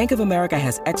to-dos, Bank of America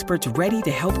has experts ready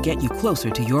to help get you closer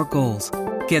to your goals.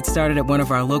 Get started at one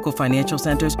of our local financial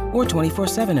centers or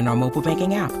 24/7 in our mobile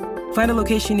banking app. Find a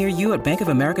location near you at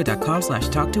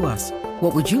bankofamerica.com/talktous.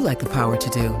 What would you like the power to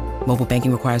do? Mobile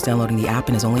banking requires downloading the app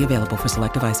and is only available for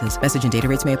select devices. Message and data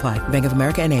rates may apply. Bank of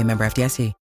America NA, member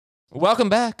FDIC. Welcome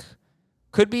back.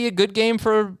 Could be a good game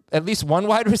for at least one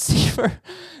wide receiver.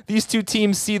 These two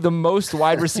teams see the most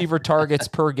wide receiver targets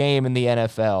per game in the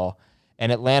NFL,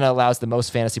 and Atlanta allows the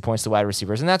most fantasy points to wide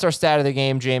receivers. And that's our stat of the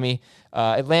game, Jamie.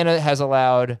 Atlanta has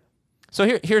allowed... So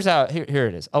here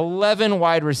it is. 11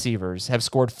 wide receivers have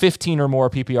scored 15 or more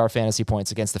PPR fantasy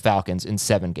points against the Falcons in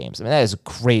 7 games. I mean, that is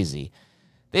crazy.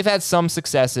 They've had some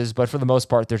successes, but for the most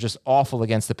part, they're just awful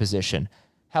against the position.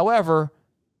 However,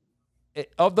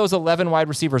 of those 11 wide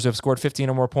receivers who have scored 15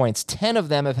 or more points, 10 of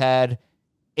them have had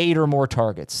 8 or more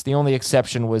targets. The only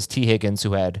exception was T. Higgins,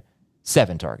 who had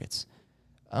 7 targets.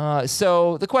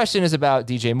 So the question is about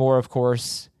DJ Moore, of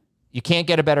course. You can't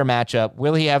get a better matchup.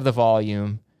 Will he have the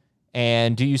volume?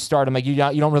 And do you start him? Like you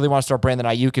don't really want to start Brandon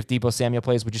Ayuk if Deebo Samuel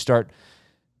plays. Would you start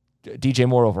DJ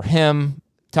Moore over him?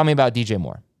 Tell me about DJ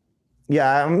Moore.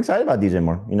 Yeah, I'm excited about DJ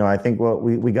Moore. I think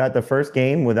we got the first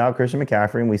game without Christian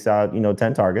McCaffrey, and we saw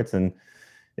 10 targets, and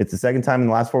it's the second time in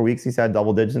the last 4 weeks he's had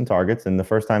double digits in targets, and the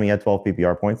first time he had 12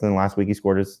 PPR points, and then last week he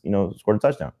scored a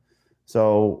touchdown.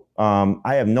 So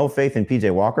I have no faith in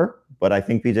PJ Walker, but I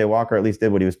think PJ Walker at least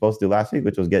did what he was supposed to do last week,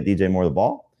 which was get DJ Moore the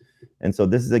ball. And so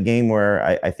this is a game where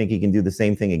I think he can do the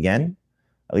same thing again.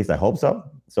 At least I hope so.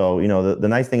 So, the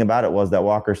nice thing about it was that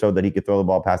Walker showed that he could throw the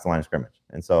ball past the line of scrimmage.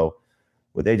 And so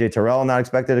with AJ Terrell not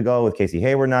expected to go, with Casey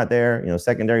Hayward not there,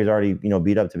 secondary is already,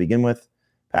 beat up to begin with.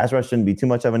 Pass rush shouldn't be too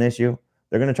much of an issue.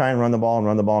 They're going to try and run the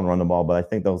ball, but I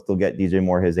think they'll still get DJ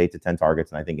Moore his 8 to 10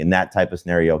 targets, and I think in that type of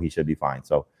scenario, he should be fine.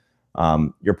 So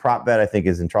your prop bet, I think,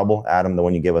 is in trouble. Adam, the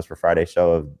one you gave us for Friday's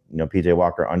show of PJ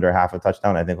Walker under half a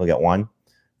touchdown, I think we'll get 1,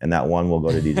 and that 1 will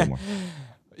go to DJ Moore.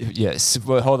 Yes.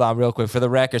 Well, hold on real quick for the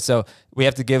record. So we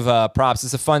have to give props.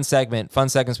 It's a fun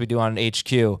segments we do on HQ.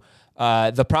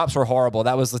 The props were horrible.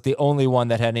 That was like the only one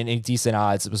that had any decent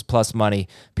odds. It was plus money.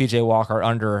 PJ Walker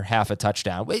under half a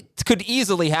touchdown. It could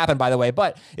easily happen, by the way.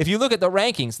 But if you look at the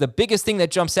rankings, the biggest thing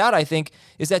that jumps out, I think,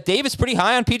 is that Dave is pretty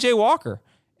high on PJ Walker.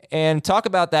 And talk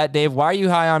about that, Dave. Why are you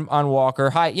high on Walker?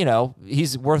 High,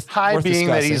 he's worth being discussing.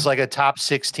 That he's like a top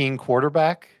 16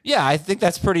 quarterback. Yeah, I think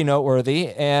that's pretty noteworthy.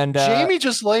 And Jamie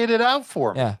just laid it out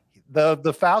for me. Yeah.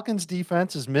 The Falcons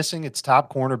defense is missing its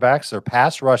top cornerbacks. Their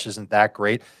pass rush isn't that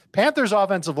great. Panthers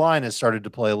offensive line has started to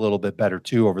play a little bit better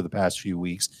too over the past few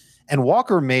weeks. And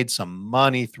Walker made some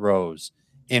money throws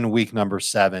in week number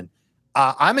 7.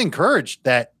 I'm encouraged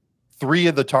that 3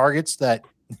 of the targets that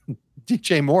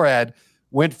DJ Moore had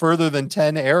went further than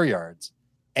 10 air yards,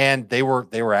 and they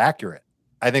were accurate.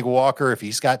 I think Walker, if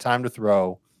he's got time to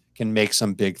throw, can make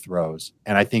some big throws.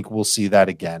 And I think we'll see that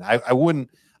again.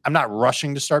 I'm not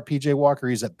rushing to start PJ Walker.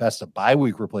 He's at best a bye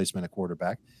week replacement at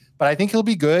quarterback, but I think he'll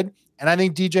be good. And I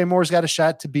think DJ Moore's got a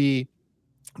shot to be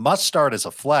must start as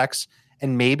a flex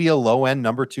and maybe a low end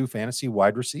number 2 fantasy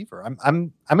wide receiver.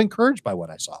 I'm encouraged by what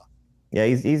I saw. Yeah,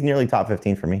 he's nearly top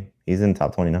 15 for me. He's in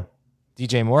top 20 now.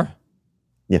 DJ Moore?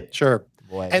 Yeah, sure.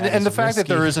 Boy, and the fact that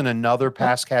there isn't another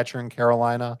pass catcher in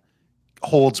Carolina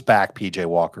holds back PJ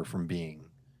Walker from being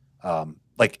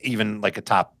even a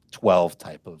top 12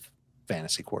 type of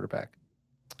fantasy quarterback.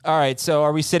 All right. So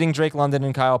are we sitting Drake London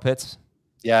and Kyle Pitts?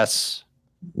 Yes.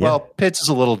 Yeah. Well, Pitts is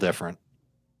a little different.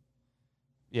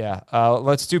 Yeah.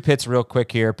 Let's do Pitts real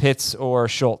quick here. Pitts or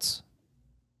Schultz?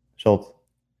 Schultz.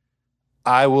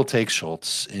 I will take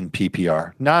Schultz in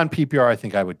PPR. Non-PPR, I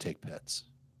think I would take Pitts.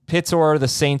 Pitts or the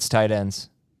Saints tight ends?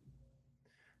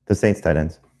 The Saints tight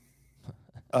ends.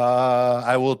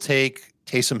 I will take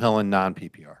Taysom Hill in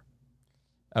non-PPR.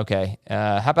 Okay.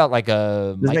 How about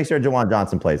Just make sure Jawan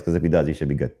Johnson plays, because if he does, he should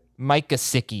be good. Mike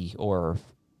Gesicki or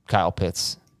Kyle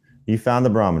Pitts? You found the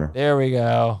barometer. There we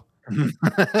go.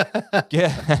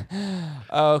 Yeah.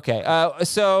 Okay.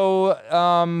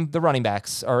 So the running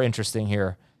backs are interesting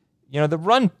here. The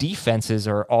run defenses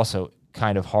are also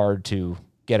kind of hard to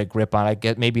get a grip on. I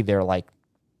get maybe they're like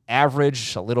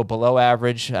average, a little below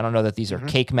average. I don't know that these are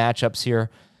cake matchups here.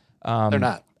 They're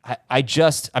not. I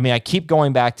keep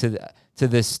going back to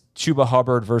this Chuba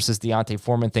Hubbard versus Deontay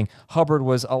Foreman thing. Hubbard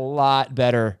was a lot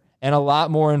better and a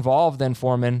lot more involved than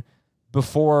Foreman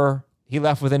before he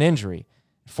left with an injury.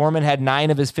 Foreman had 9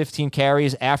 of his 15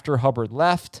 carries after Hubbard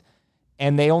left,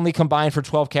 and they only combined for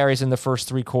 12 carries in the first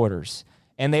 3 quarters.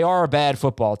 And they are a bad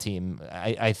football team,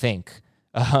 I think.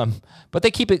 But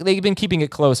they've been keeping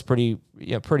it close pretty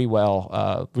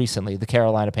well recently, the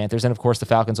Carolina Panthers, and of course the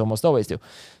Falcons almost always do.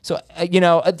 So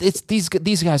it's these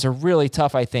guys are really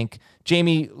tough, I think.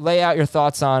 Jamie, lay out your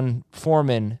thoughts on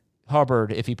Foreman,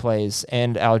 Hubbard if he plays,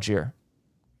 and Algier.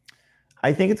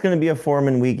 I think it's going to be a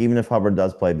Foreman week, even if Hubbard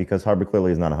does play, because Hubbard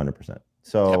clearly is not 100%.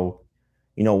 So,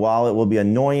 while it will be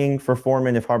annoying for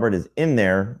Foreman if Hubbard is in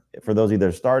there, for those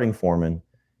either starting Foreman,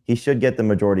 he should get the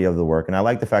majority of the work. And I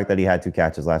like the fact that he had 2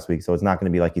 catches last week, so it's not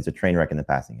going to be like he's a train wreck in the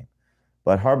passing game.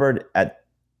 But Hubbard, at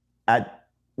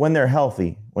when they're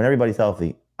healthy, when everybody's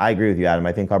healthy, I agree with you, Adam.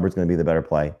 I think Hubbard's going to be the better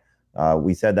play.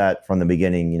 We said that from the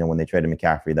beginning, when they traded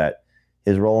McCaffrey, that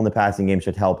his role in the passing game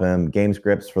should help him. Game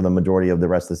scripts for the majority of the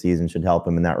rest of the season should help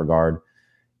him in that regard.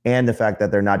 And the fact that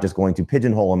they're not just going to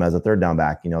pigeonhole him as a third down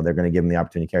back, they're going to give him the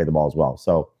opportunity to carry the ball as well.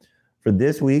 So for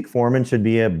this week, Foreman should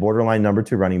be a borderline number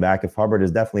 2 running back. If Hubbard is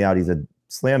definitely out, he's a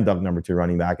slam dunk number 2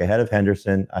 running back, ahead of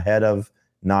Henderson, ahead of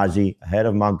Najee, ahead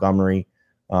of Montgomery,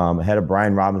 ahead of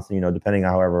Brian Robinson, depending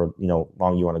on however,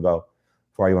 long you want to go,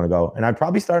 far you want to go. And I'd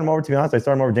probably start him over, to be honest, I'd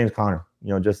start him over James Conner,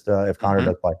 if Conner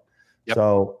does play. Yep.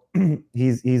 So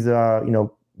he's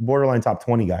borderline top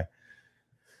 20 guy.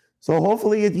 So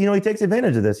hopefully, he takes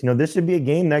advantage of this. This should be a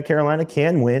game that Carolina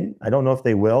can win. I don't know if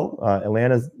they will.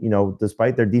 Atlanta's,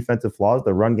 despite their defensive flaws,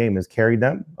 the run game has carried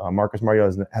them. Marcus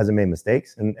Mariota hasn't made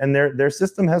mistakes, and their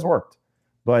system has worked.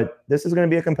 But this is going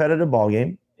to be a competitive ball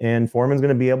game, and Foreman's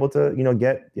going to be able to,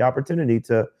 get the opportunity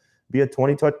to be a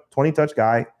 20 touch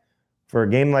guy for a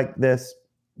game like this.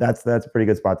 That's a pretty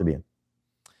good spot to be in.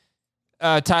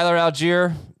 Tyler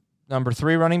Algier, number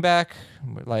 3 running back.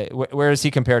 Like, where is he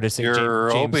compared to You're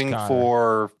James hoping Conner?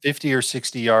 for 50 or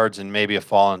 60 yards and maybe a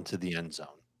fall into the end zone.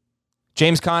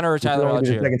 James Conner or Tyler The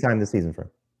Algier? second time this season for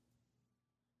him.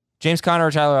 James Conner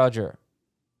or Tyler Algier?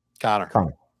 Conner.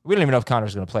 We don't even know if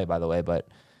Connor's going to play, by the way, but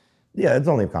Yeah, it's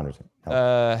only if Connor's.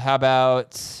 how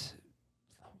about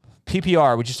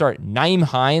PPR? Would you start Nyheim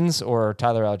Hines or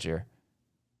Tyler Algier?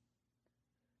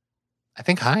 I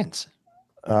think Hines.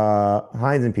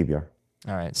 Hines and PPR.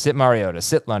 All right. Sit Mariota,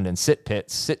 sit London, sit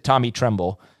Pitts, sit Tommy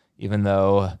Tremble, even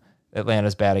though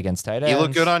Atlanta's bad against tight ends. He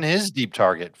looked good on his deep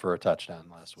target for a touchdown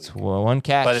last week. One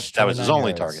catch. But that was his 29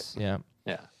 only yards. target. Yeah.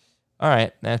 Yeah. All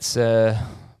right. That's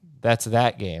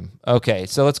that game. Okay.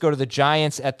 So let's go to the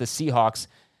Giants at the Seahawks.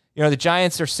 You know, the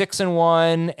Giants are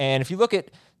 6-1. And if you look at,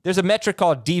 there's a metric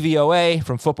called DVOA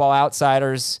from Football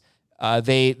Outsiders.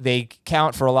 They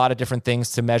count for a lot of different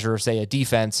things to measure, say, a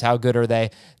defense. How good are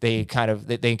they? They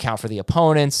account for the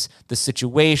opponents, the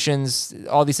situations,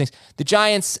 all these things. The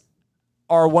Giants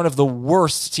are one of the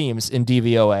worst teams in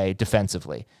DVOA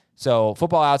defensively. So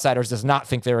Football Outsiders does not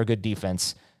think they're a good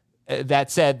defense.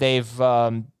 That said, they're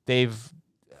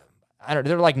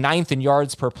like 9th in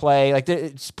yards per play, like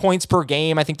it's points per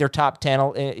game. I think they're top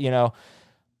 10. You know,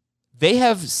 they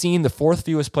have seen the 4th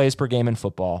fewest plays per game in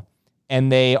football,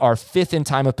 and they are 5th in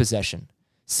time of possession.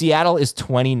 Seattle is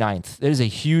 29th. There's a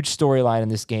huge storyline in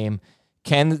this game.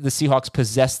 Can the Seahawks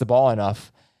possess the ball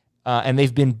enough? And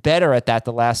they've been better at that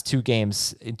the last 2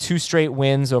 games. In 2 straight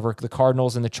wins over the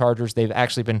Cardinals and the Chargers, they've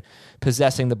actually been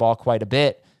possessing the ball quite a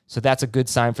bit. So that's a good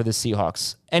sign for the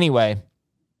Seahawks. Anyway,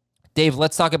 Dave,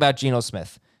 let's talk about Geno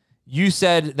Smith. You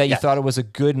said that you thought it was a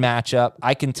good matchup.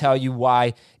 I can tell you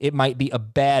why it might be a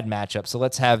bad matchup. So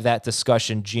let's have that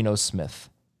discussion, Geno Smith.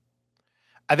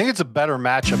 I think it's a better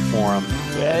matchup for him.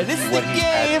 Yeah, this is the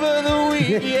game of the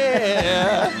week,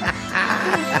 yeah.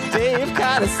 Dave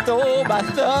kind of stole my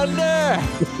thunder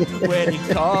when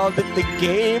he called it the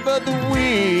game of the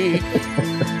week.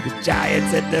 The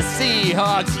Giants and the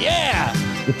Seahawks, yeah.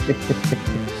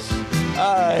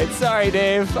 All right, sorry,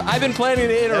 Dave. I've been planning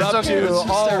to interrupt you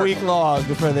all week long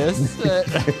for this.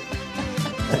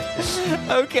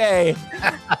 Okay.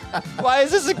 Why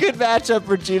is this a good matchup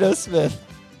for Geno Smith?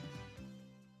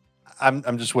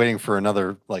 I'm just waiting for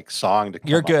another song to come.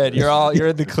 You're good. You're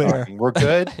in the clear. We're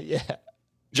good. Yeah.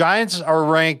 Giants are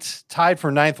ranked tied for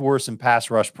 9th worst in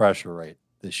pass rush pressure rate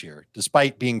this year,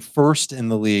 despite being 1st in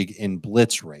the league in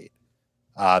blitz rate.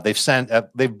 They've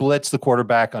blitzed the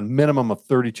quarterback on minimum of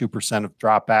 32% of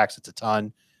dropbacks. It's a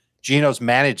ton. Geno's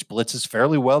managed blitzes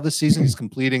fairly well this season. He's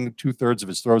completing 2/3 of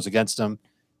his throws against him.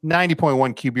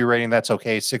 90.1 QB rating. That's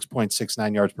okay.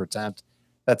 6.69 yards per attempt.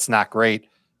 That's not great.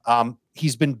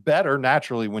 He's been better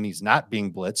naturally when he's not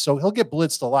being blitzed. So he'll get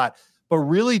blitzed a lot. But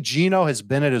really, Geno has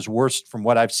been at his worst from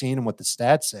what I've seen and what the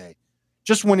stats say,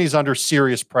 just when he's under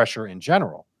serious pressure in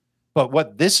general. But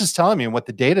what this is telling me and what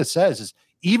the data says is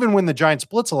even when the Giants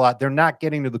blitz a lot, they're not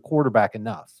getting to the quarterback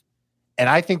enough. And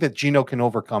I think that Geno can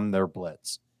overcome their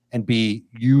blitz and be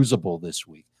usable this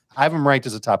week. I have him ranked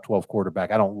as a top 12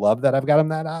 quarterback. I don't love that I've got him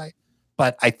that high,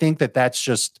 but I think that that's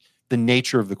just the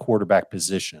nature of the quarterback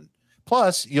position.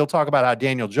 Plus, you'll talk about how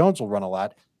Daniel Jones will run a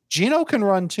lot. Geno can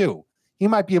run too. He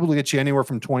might be able to get you anywhere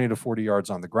from 20 to 40 yards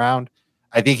on the ground.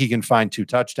 I think he can find 2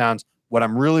 touchdowns. What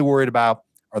I'm really worried about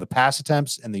are the pass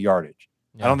attempts and the yardage.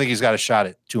 Yeah. I don't think he's got a shot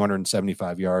at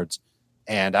 275 yards,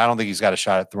 and I don't think he's got a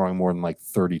shot at throwing more than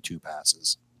 32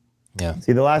 passes. Yeah.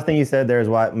 See, the last thing you said there is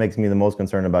what makes me the most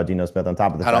concerned about Geno Smith, on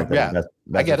top of the fact that his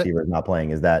best receiver is not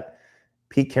playing, is that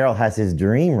Pete Carroll has his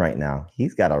dream right now.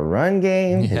 He's got a run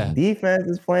game. Yeah. His defense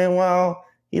is playing well.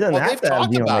 He doesn't have to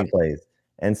have Geno make plays.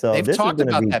 And so this is going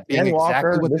to be Ken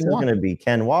Walker. This is going to be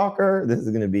Ken Walker. This is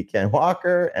going to be Ken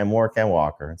Walker and more Ken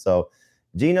Walker. And so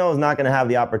Geno is not going to have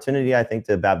the opportunity, I think,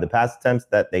 to have the pass attempts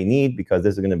that they need, because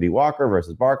this is going to be Walker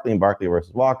versus Barkley and Barkley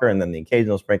versus Walker, and then the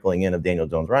occasional sprinkling in of Daniel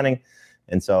Jones running.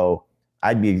 And so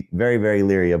I'd be very, very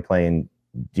leery of playing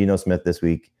Geno Smith this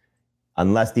week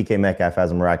unless DK Metcalf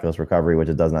has a miraculous recovery, which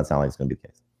it does not sound like it's going to be the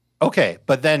case. Okay,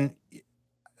 but then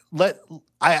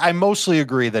I mostly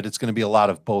agree that it's going to be a lot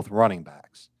of both running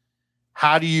backs.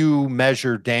 How do you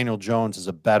measure Daniel Jones as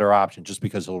a better option just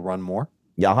because he'll run more?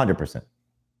 Yeah, 100%.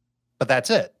 But that's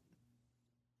it.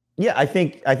 Yeah, I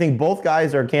think both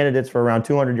guys are candidates for around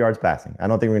 200 yards passing. I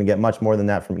don't think we're going to get much more than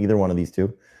that from either one of these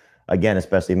two. Again,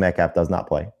 especially if Metcalf does not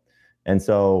play. And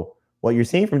so what you're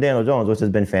seeing from Daniel Jones, which has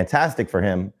been fantastic for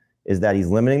him, is that he's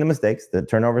limiting the mistakes. The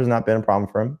turnover has not been a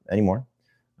problem for him anymore.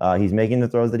 He's making the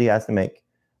throws that he has to make.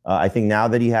 I think now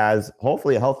that he has,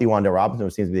 hopefully, a healthy Wan'Dale Robinson,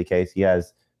 which seems to be the case, he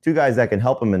has 2 guys that can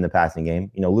help him in the passing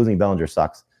game. You know, losing Bellinger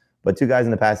sucks, but 2 guys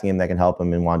in the passing game that can help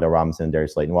him in Wan'Dale Robinson and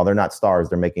Darius Slayton. While they're not stars,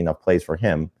 they're making enough plays for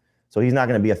him. So he's not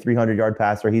going to be a 300-yard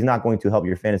passer. He's not going to help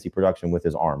your fantasy production with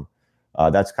his arm.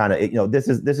 That's kind of, you know, this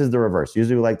is the reverse.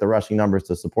 Usually we like the rushing numbers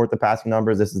to support the passing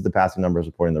numbers. This is the passing numbers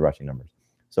supporting the rushing numbers.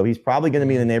 So he's probably going to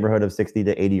be in the neighborhood of 60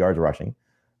 to 80 yards rushing.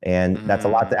 And that's a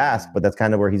lot to ask, but that's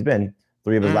kind of where he's been.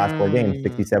 3 of his last 4 games,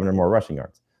 67 or more rushing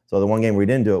yards. So the one game where he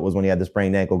didn't do it was when he had the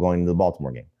sprained ankle going into the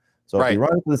Baltimore game. So if he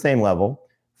runs to the same level,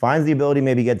 finds the ability,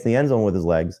 maybe gets in the end zone with his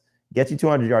legs, gets you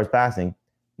 200 yards passing,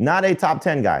 not a top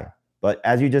 10 guy. But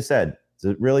as you just said,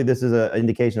 so really this is an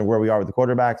indication of where we are with the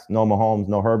quarterbacks. No Mahomes,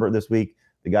 no Herbert this week.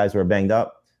 The guys who are banged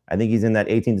up. I think he's in that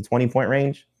 18 to 20 point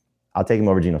range. I'll take him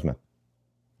over Geno Smith.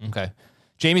 Okay.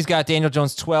 Jamie's got Daniel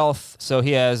Jones 12th. So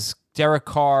he has Derek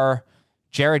Carr,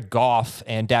 Jared Goff,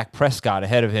 and Dak Prescott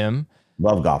ahead of him.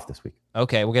 Love Goff this week.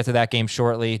 Okay, we'll get to that game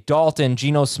shortly. Dalton,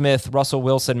 Geno Smith, Russell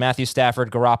Wilson, Matthew Stafford,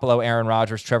 Garoppolo, Aaron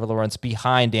Rodgers, Trevor Lawrence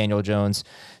behind Daniel Jones.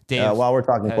 Dave, while we're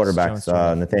talking quarterbacks,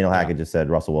 Nathaniel Hackett just said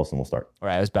Russell Wilson will start. All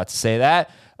right, I was about to say that.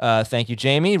 Thank you,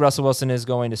 Jamie. Russell Wilson is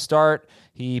going to start.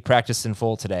 He practiced in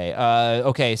full today.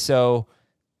 Okay, so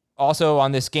also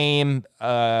on this game,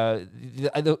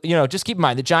 just keep in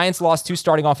mind, the Giants lost 2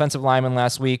 starting offensive linemen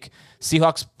last week.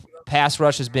 Seahawks pass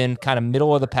rush has been kind of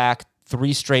middle of the pack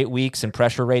 3 straight weeks in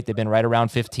pressure rate. They've been right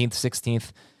around 15th,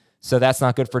 16th. So that's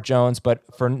not good for Jones, but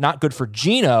not good for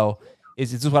Geno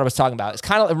is what I was talking about.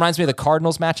 It reminds me of the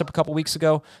Cardinals matchup a couple weeks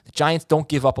ago. The Giants don't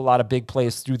give up a lot of big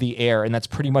plays through the air, and that's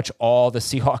pretty much all the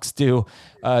Seahawks do.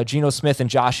 Geno Smith and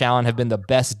Josh Allen have been the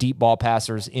best deep ball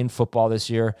passers in football this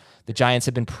year. The Giants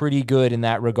have been pretty good in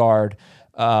that regard,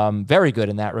 very good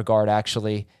in that regard,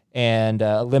 actually, and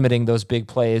limiting those big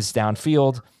plays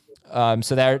downfield.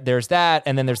 So there's that,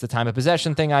 and then there's the time of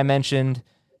possession thing I mentioned,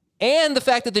 and the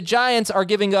fact that the Giants are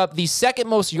giving up the second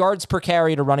most yards per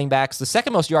carry to running backs, the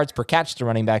second most yards per catch to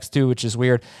running backs too, which is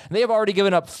weird. And they have already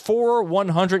given up 4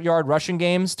 100-yard rushing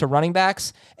games to running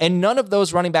backs, and none of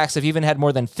those running backs have even had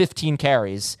more than 15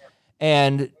 carries.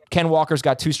 And Ken Walker's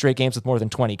got 2 straight games with more than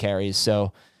 20 carries,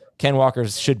 so Ken Walker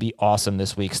should be awesome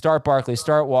this week. Start Barkley,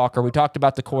 start Walker. We talked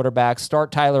about the quarterbacks.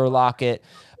 Start Tyler Lockett.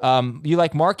 You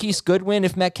like Marquise Goodwin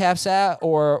if Metcalf's out,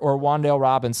 or Wan'Dale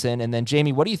Robinson? And then,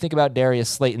 Jamie, what do you think about Darius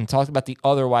Slayton? Talk about the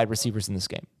other wide receivers in this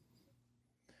game.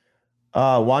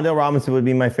 Wan'Dale Robinson would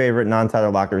be my favorite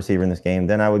non-Tyler Lockett receiver in this game.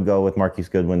 Then I would go with Marquise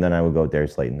Goodwin. Then I would go with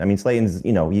Darius Slayton. I mean, Slayton's,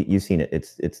 you've seen it.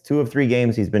 It's 2 of 3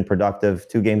 games. He's been productive.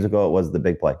 2 games ago, it was the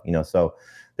big play, so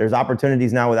there's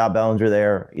opportunities now without Bellinger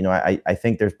there. I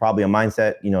think there's probably a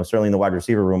mindset, certainly in the wide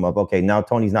receiver room of, okay, now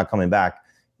Tony's not coming back.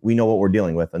 We know what we're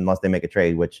dealing with unless they make a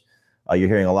trade, which you're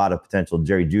hearing a lot of potential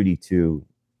Jerry Jeudy to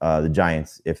the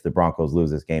Giants if the Broncos lose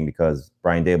this game, because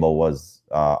Brian Daboll was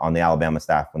on the Alabama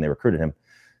staff when they recruited him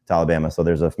to Alabama. So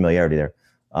there's a familiarity there.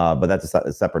 But that's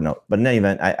a separate note. But in any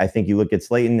event, I think you look at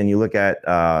Slayton and you look at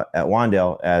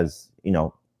Wan'Dale as,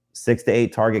 6 to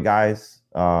 8 target guys.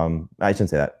 I shouldn't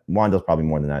say that. Wan'Dale's probably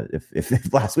more than that.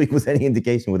 If last week was any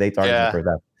indication with 8 targets in the first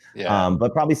half. Yeah.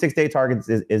 But probably 6 to 8 targets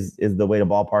is the way to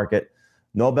ballpark it.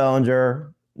 No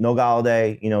Bellinger, no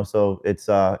Galladay, so it's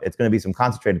going to be some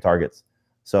concentrated targets.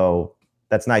 So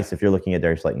that's nice if you're looking at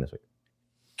Darius Slayton this week.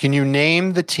 Can you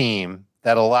name the team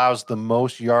that allows the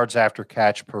most yards after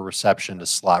catch per reception to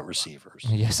slot receivers?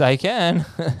 Yes, I can.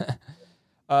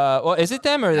 Well, is it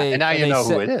them or they? And now you know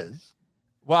who it is.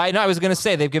 Well, I was going to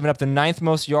say they've given up the 9th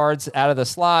most yards out of the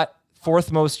slot,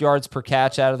 4th most yards per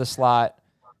catch out of the slot,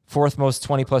 4th most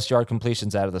 20-plus yard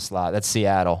completions out of the slot. That's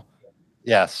Seattle.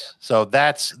 Yes. So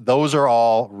those are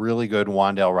all really good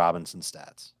Wan'Dale Robinson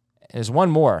stats. There's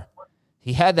one more.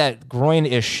 He had that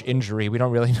groin-ish injury. We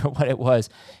don't really know what it was.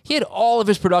 He had all of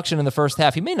his production in the first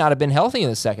half. He may not have been healthy in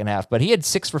the second half, but he had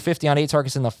 6 for 50 on 8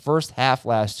 targets in the first half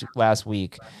last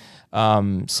week.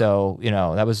 So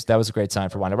that was a great sign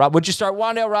for Wan'Dale. Would you start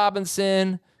Wan'Dale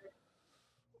Robinson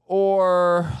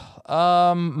or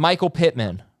Michael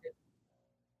Pittman?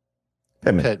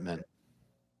 Pittman.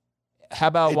 How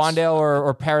about Wan'Dale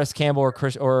or Paris Campbell or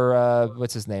Chris or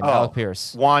what's his name? Alec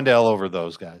Pierce. Wan'Dale over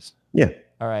those guys. Yeah.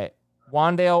 All right.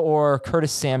 Wan'Dale or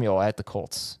Curtis Samuel at the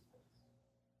Colts?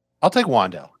 I'll take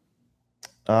Wan'Dale.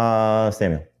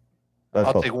 Samuel.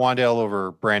 I'll take Wan'Dale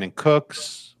over Brandon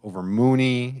Cooks, over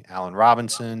Mooney, Allen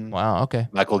Robinson. Wow. Okay.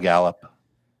 Michael Gallup.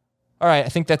 All right. I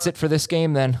think that's it for this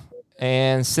game then.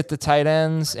 And sit the tight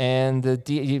ends. And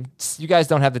you guys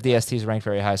don't have the DSTs ranked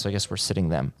very high, so I guess we're sitting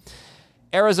them.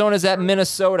 Arizona's at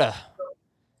Minnesota.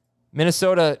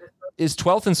 Minnesota is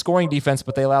 12th in scoring defense,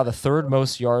 but they allow the 3rd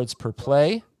most yards per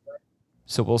play.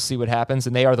 So we'll see what happens.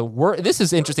 And they are the worst. This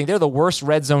is interesting. They're the worst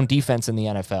red zone defense in the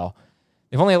NFL.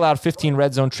 They've only allowed 15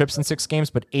 red zone trips in 6 games,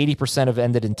 but 80% have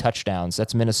ended in touchdowns.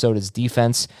 That's Minnesota's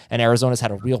defense, and Arizona's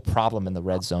had a real problem in the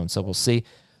red zone. So we'll see.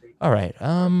 All right.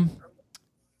 I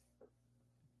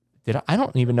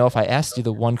don't even know if I asked you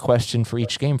the one question for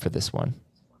each game for this one.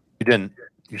 You didn't.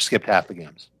 You skipped half the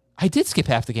games. I did skip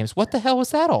half the games. What the hell was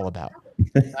that all about?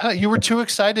 You were too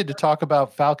excited to talk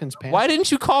about Falcons. Panthers. Why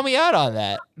didn't you call me out on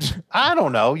that? I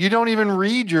don't know. You don't even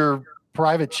read your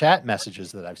private chat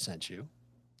messages that I've sent you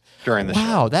during the show.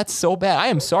 Wow, that's so bad. I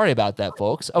am sorry about that,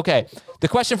 folks. Okay, the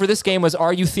question for this game was,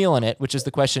 are you feeling it? Which is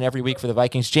the question every week for the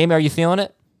Vikings. Jamie, are you feeling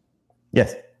it?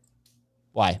 Yes.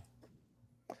 Why?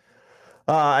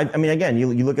 I mean, again, you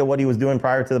look at what he was doing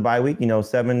prior to the bye week,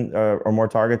 7 or more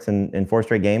targets in 4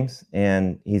 straight games.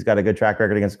 And he's got a good track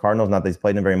record against the Cardinals. Not that he's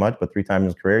played them very much, but 3 times in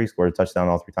his career, he scored a touchdown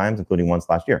all 3 times, including once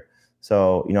last year.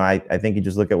 So, I think you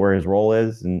just look at where his role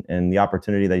is and the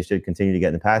opportunity that he should continue to get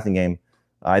in the passing game.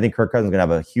 I think Kirk Cousins is going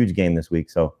to have a huge game this week.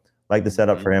 So like the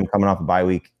setup for him coming off a bye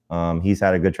week. He's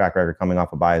had a good track record coming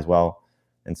off a bye as well.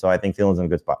 And so I think Thielen's in a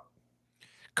good spot.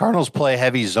 Cardinals play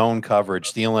heavy zone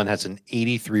coverage. Thielen has an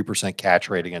 83% catch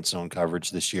rate against zone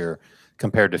coverage this year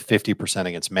compared to 50%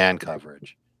 against man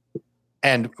coverage.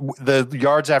 And the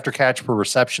yards after catch per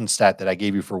reception stat that I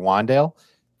gave you for Wan'Dale,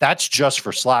 that's just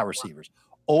for slot receivers.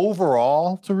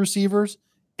 Overall to receivers,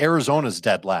 Arizona's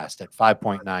dead last at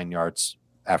 5.9 yards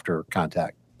after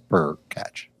contact per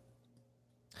catch.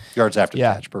 Yards after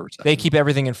catch per reception. They keep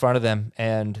everything in front of them,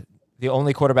 and the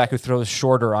only quarterback who throws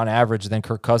shorter on average than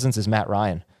Kirk Cousins is Matt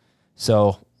Ryan.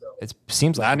 So it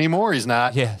seems like not anymore. He's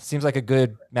not. Yeah, seems like a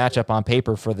good matchup on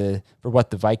paper for what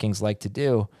the Vikings like to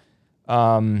do.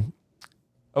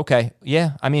 Okay,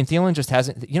 yeah. I mean, Thielen just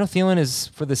hasn't. Thielen is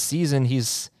for the season.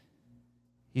 He's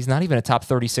not even a top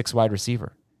 36 wide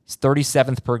receiver. He's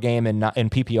 37th per game in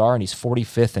PPR, and he's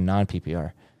 45th in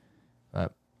non-PPR.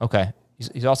 Okay,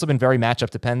 he's also been very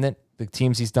matchup dependent. The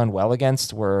teams he's done well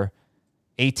against were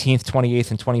 18th, 28th,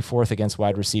 and 24th against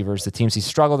wide receivers. The teams he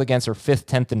struggled against are 5th,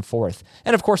 10th, and 4th.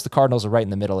 And, of course, the Cardinals are right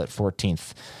in the middle at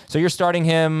 14th. So you're starting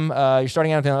him. You're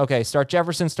starting out. Okay, start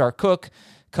Jefferson, start Cook,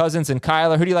 Cousins, and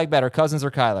Kyler. Who do you like better, Cousins or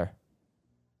Kyler?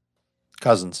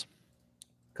 Cousins.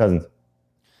 Cousins.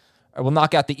 We'll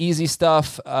knock out the easy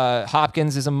stuff.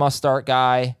 Hopkins is a must-start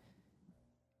guy.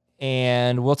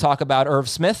 And we'll talk about Irv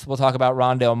Smith. We'll talk about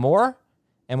Rondale Moore.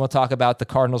 And we'll talk about the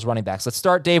Cardinals running backs. Let's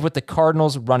start, Dave, with the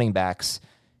Cardinals running backs.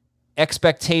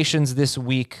 Expectations this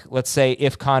week, let's say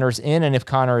if Connor's in and if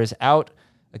Connor is out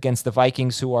against the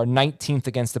Vikings, who are 19th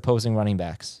against opposing running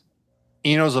backs.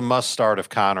 Eno's a must start if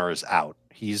Connor is out.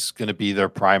 He's going to be their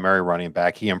primary running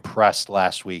back. He impressed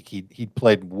last week. He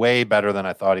played way better than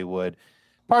I thought he would.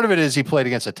 Part of it is he played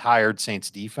against a tired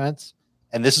Saints defense,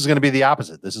 and this is going to be the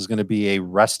opposite. This is going to be a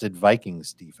rested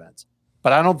Vikings defense.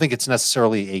 But I don't think it's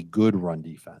necessarily a good run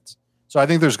defense. So I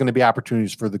think there's going to be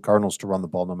opportunities for the Cardinals to run the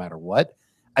ball no matter what.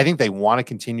 I think they want to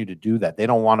continue to do that. They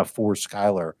don't want to force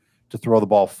Kyler to throw the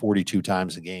ball 42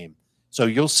 times a game. So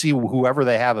you'll see whoever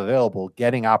they have available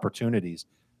getting opportunities.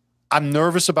 I'm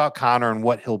nervous about Connor and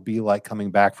what he'll be like coming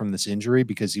back from this injury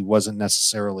because he wasn't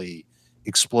necessarily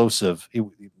explosive. He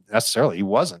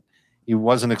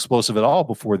wasn't explosive at all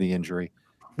before the injury.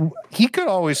 He could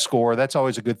always score. That's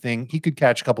always a good thing. He could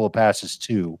catch a couple of passes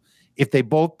too. If they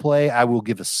both play, I will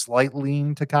give a slight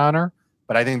lean to Connor,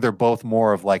 but I think they're both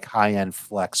more of like high-end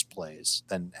flex plays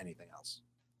than anything else.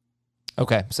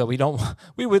 Okay, so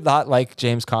we would not like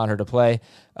James Conner to play.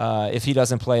 If he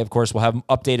doesn't play, of course, we'll have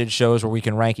updated shows where we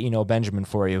can rank Eno Benjamin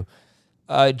for you.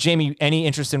 Jamie, any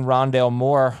interest in Rondale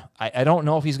Moore? I don't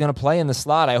know if he's going to play in the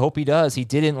slot. I hope he does. He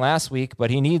didn't last week,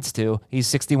 but he needs to. He's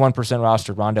 61%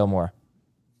 rostered, Rondale Moore.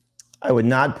 I would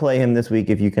not play him this week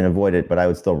if you can avoid it, but I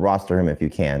would still roster him if you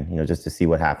can, just to see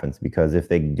what happens. Because if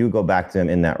they do go back to him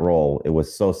in that role, it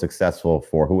was so successful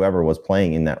for whoever was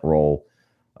playing in that role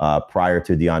prior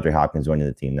to DeAndre Hopkins joining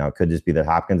the team. Now, it could just be that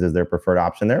Hopkins is their preferred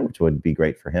option there, which would be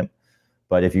great for him.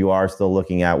 But if you are still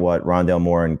looking at what Rondale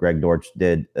Moore and Greg Dortch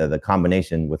did, the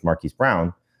combination with Marquise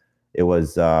Brown, it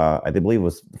was, I believe it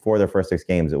was for their first 6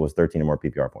 games, it was 13 or more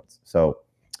PPR points. So,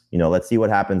 let's see what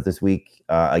happens this week.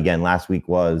 Again, last week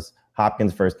was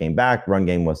Hopkins' first game back. Run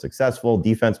game was successful.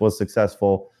 Defense was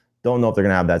successful. Don't know if they're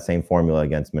going to have that same formula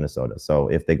against Minnesota. So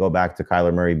if they go back to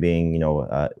Kyler Murray being,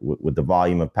 with the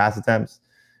volume of pass attempts,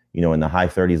 in the high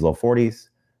 30s, low 40s,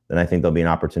 then I think there'll be an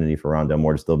opportunity for Rondale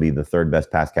Moore to still be the 3rd best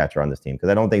pass catcher on this team. Because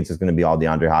I don't think it's just going to be all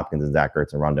DeAndre Hopkins and Zach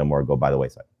Ertz and Rondale Moore go by the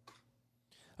wayside.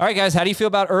 All right, guys, how do you feel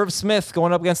about Irv Smith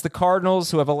going up against the Cardinals,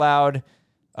 who have allowed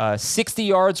 60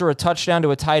 yards or a touchdown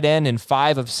to a tight end in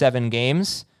 5 of 7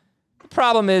 games?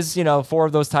 Problem is, 4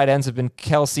 of those tight ends have been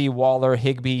Kelsey, Waller,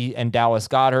 Higbee, and Dallas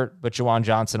Goedert, but Juwan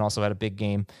Johnson also had a big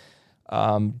game.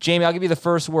 Jamie, I'll give you the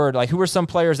first word. Who are some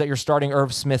players that you're starting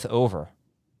Irv Smith over?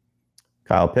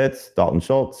 Kyle Pitts, Dalton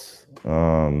Schultz,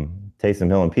 Taysom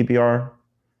Hill in PPR,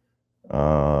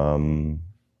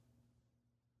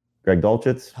 Greg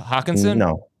Dulcich. Hawkinson?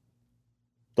 No.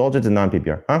 Dulcich in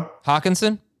non-PPR. Huh?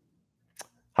 Hawkinson?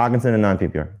 Hawkinson in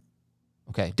non-PPR.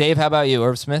 Okay. Dave, how about you?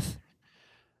 Irv Smith?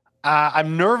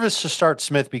 I'm nervous to start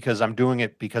Smith because I'm doing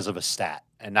it because of a stat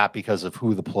and not because of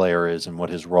who the player is and what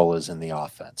his role is in the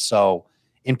offense. So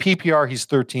in PPR, he's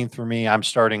 13th for me. I'm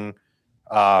starting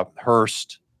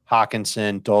Hurst,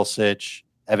 Hawkinson, Dulcich,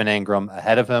 Evan Engram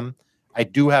ahead of him. I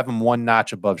do have him one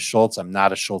notch above Schultz. I'm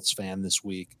not a Schultz fan this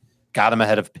week. Got him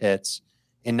ahead of Pitts.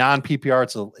 In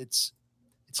non-PPR, it's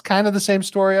kind of the same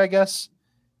story, I guess.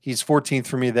 He's 14th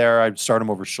for me there. I'd start him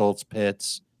over Schultz,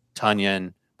 Pitts,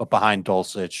 Tunyon, but behind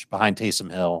Dulcich, behind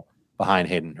Taysom Hill, behind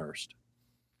Hayden Hurst.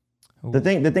 The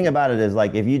thing about it is,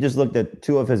 like, if you just looked at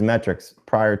two of his metrics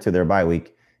prior to their bye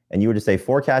week, and you were to say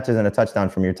 4 catches and a touchdown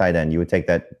from your tight end, you would take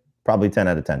that probably 10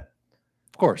 out of 10.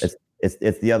 Of course.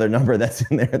 It's the other number that's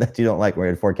in there that you don't like, where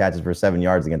he had 4 catches for 7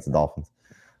 yards against the Dolphins.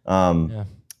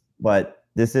 But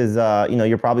this is,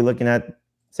 you're probably looking at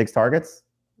 6 targets,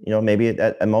 maybe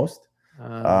at most.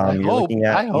 Looking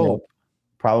at,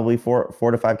 probably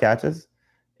four to 5 catches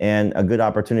and a good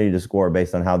opportunity to score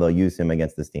based on how they'll use him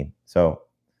against this team. So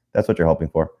that's what you're hoping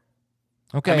for.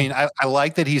 Okay. I mean, I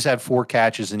like that he's had 4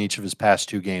 catches in each of his past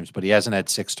 2 games, but he hasn't had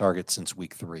 6 targets since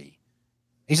week 3.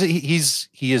 He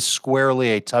is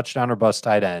squarely a touchdown or bust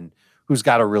tight end who's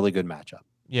got a really good matchup.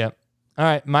 Yeah. All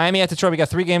right. Miami at Detroit. We got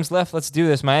 3 games left. Let's do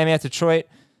this. Miami at Detroit.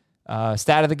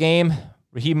 Stat of the game: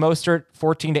 Raheem Mostert,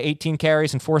 14 to 18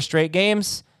 carries in 4 straight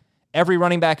games. Every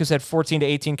running back who's had 14 to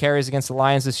 18 carries against the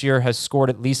Lions this year has scored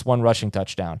at least 1 rushing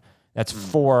touchdown. That's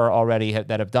 4 already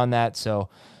that have done that. So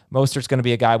Mostert's going to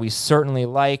be a guy we certainly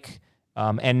like.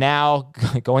 And now,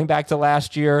 going back to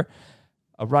last year,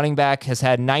 a running back has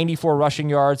had 94 rushing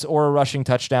yards or a rushing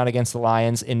touchdown against the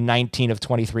Lions in 19 of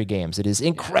 23 games. It is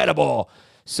incredible.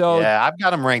 So yeah, I've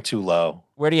got him ranked too low.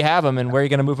 Where do you have him, and where are you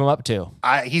going to move him up to?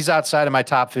 He's outside of my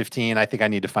top 15. I think I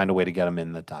need to find a way to get him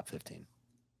in the top 15.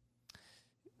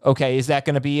 Okay, is that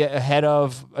going to be ahead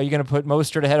of? Are you going to put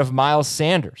Mostert ahead of Miles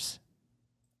Sanders?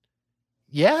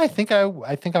 Yeah, I think I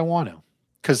want to,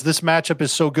 because this matchup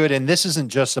is so good, and this isn't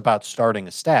just about starting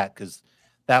a stat, because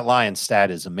that Lions stat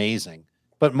is amazing.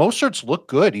 But Mostert's looked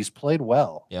good. He's played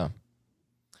well. Yeah.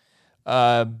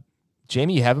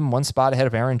 Jamie, you have him 1 spot ahead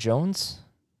of Aaron Jones?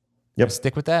 Yep.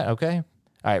 Stick with that? Okay.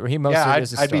 All right, Raheem Mostert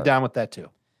is a start. I'd be down with that too.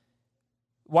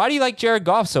 Why do you like Jared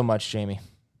Goff so much, Jamie?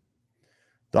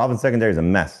 Dolphins secondary is a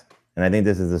mess, and I think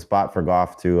this is the spot for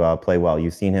Goff to play well.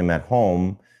 You've seen him at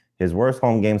home. His worst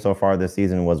home game so far this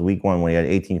season was week 1 when he had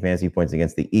 18 fantasy points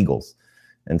against the Eagles.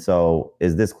 And so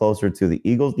is this closer to the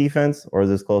Eagles defense, or is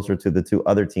this closer to the 2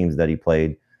 other teams that he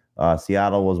played?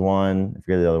 Seattle was one. I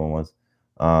forget who the other one was.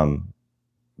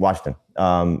 Washington.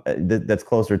 That's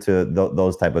closer to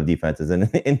those type of defenses. And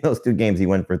in those 2 games, he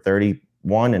went for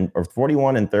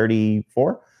 41 and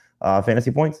 34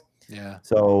 fantasy points. Yeah.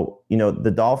 So,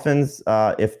 the Dolphins,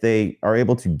 if they are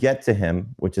able to get to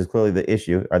him, which is clearly the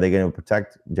issue, are they going to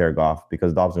protect Jared Goff?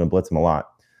 Because the Dolphins are going to blitz him a lot.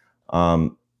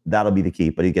 That'll be the key.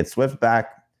 But he gets Swift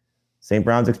back. St.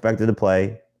 Brown's expected to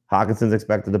play. Hawkinson's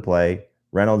expected to play.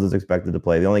 Reynolds is expected to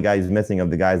play. The only guy who's missing of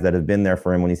the guys that have been there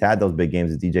for him when he's had those big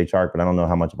games is DJ Chark, but I don't know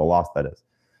how much of a loss that is.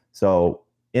 So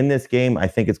in this game, I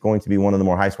think it's going to be one of the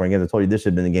more high-scoring games. I told you this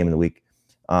should have been the game of the week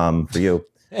for you,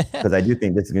 because I do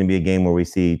think this is going to be a game where we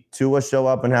see Tua show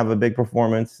up and have a big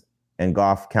performance and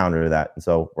Goff counter to that. And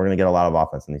so we're going to get a lot of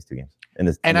offense in these 2 games.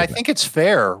 I think it's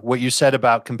fair what you said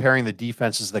about comparing the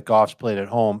defenses that Goff's played at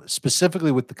home,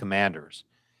 specifically with the Commanders.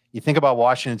 You think about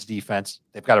Washington's defense,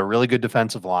 they've got a really good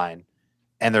defensive line,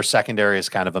 and their secondary is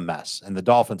kind of a mess. And the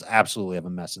Dolphins absolutely have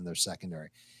a mess in their secondary.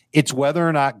 It's whether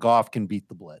or not Goff can beat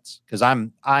the blitz, because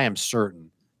I am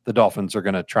certain the Dolphins are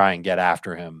going to try and get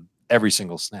after him every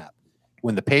single snap.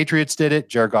 When the Patriots did it,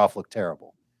 Jared Goff looked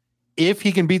terrible. If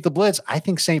he can beat the blitz, I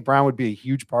think St. Brown would be a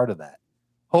huge part of that.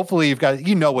 Hopefully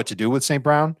you know what to do with St.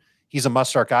 Brown. He's a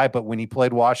must-start guy, but when he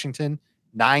played Washington,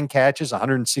 9 catches,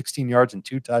 116 yards, and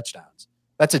 2 touchdowns.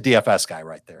 That's a DFS guy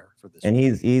right there for this. And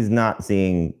he's not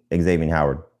seeing Xavier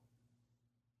Howard.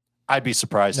 I'd be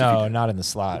surprised. No, if he did. not in the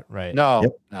slot, right? No,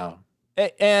 Yep. no.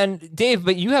 And Dave,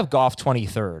 but you have Goff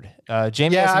 23rd.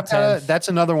 Jamie has him 10th. That's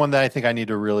another one that I think I need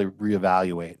to really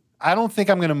reevaluate. I don't think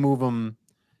I'm going to move him.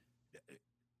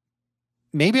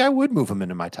 Maybe I would move him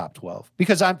into my top 12,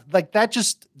 because I'm like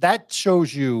that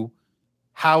shows you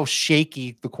how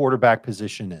shaky the quarterback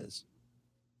position is.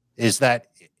 Is that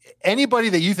anybody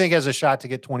that you think has a shot to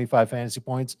get 25 fantasy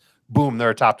points, boom,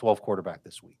 they're a top 12 quarterback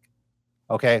this week.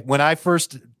 Okay. When I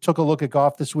first took a look at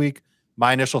Goff this week,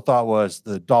 my initial thought was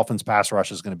the Dolphins pass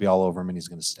rush is going to be all over him and he's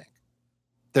going to stink.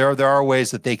 There are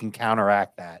ways that they can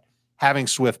counteract that. Having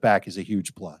Swift back is a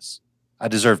huge plus. I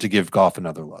deserve to give Goff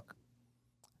another look.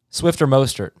 Swift or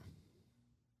Mostert?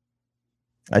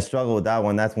 I struggle with that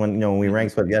one. That's when, when we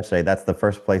ranked Swift yesterday, that's the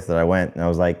first place that I went. And I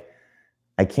was like,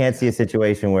 I can't see a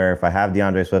situation where if I have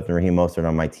DeAndre Swift and Raheem Mostert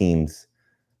on my teams,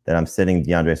 that I'm sitting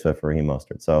DeAndre Swift for Raheem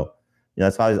Mostert. So,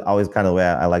 that's always kind of the way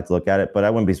I like to look at it. But I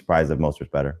wouldn't be surprised if Mostert's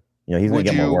better. He's going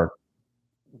to get more work.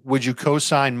 Would you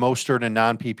co-sign Mostert in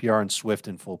non-PPR and Swift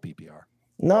in full PPR?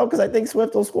 No, because I think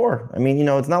Swift will score. I mean,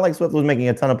 it's not like Swift was making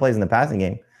a ton of plays in the passing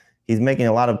game. He's making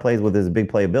a lot of plays with his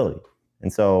big playability.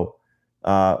 And so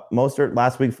Mostert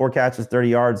last week, 4 catches, 30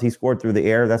 yards. He scored through the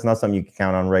air. That's not something you can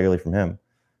count on regularly from him.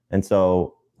 And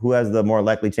so who has the more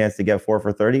likely chance to get 4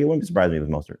 for 30? It wouldn't surprise me with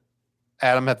Mostert.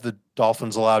 Adam, have the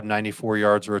Dolphins allowed 94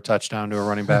 yards or a touchdown to a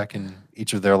running back in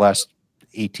each of their last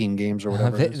 18 games or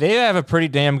whatever? They have a pretty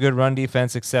damn good run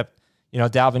defense, except,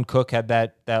 Dalvin Cook had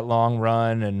that long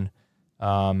run.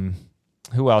 And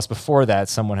who else? Before that,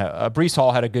 Breece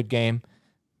Hall had a good game.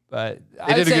 But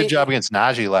they did a good job against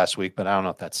Najee last week, but I don't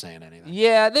know if that's saying anything.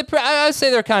 Yeah, I would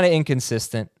say they're kind of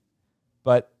inconsistent.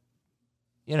 But,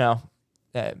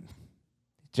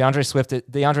 DeAndre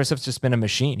Swift's just been a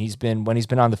machine. When he's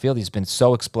been on the field, he's been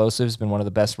so explosive. He's been one of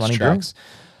the best running backs.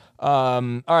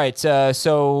 All right,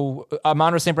 so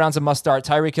Amon-Ra St. Brown's a must start.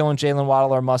 Tyreek Hill and Jalen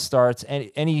Waddle are must starts.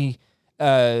 I think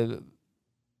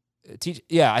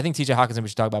TJ Hawkinson we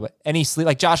should talk about. But any sleep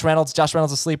like Josh Reynolds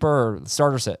a sleeper or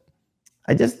starter sit?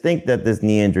 I just think that this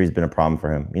knee injury has been a problem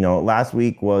for him. Last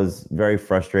week was very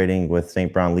frustrating with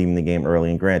St. Brown leaving the game early.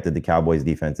 And granted, the Cowboys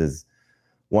defense is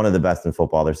one of the best in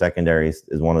football. Their secondary is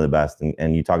one of the best.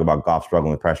 And you talk about Goff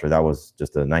struggling with pressure. That was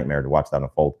just a nightmare to watch that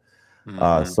unfold.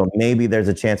 So maybe there's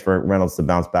a chance for Reynolds to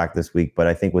bounce back this week. But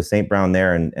I think with St. Brown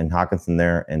there and Hawkinson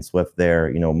there and Swift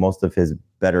there, most of his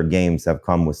better games have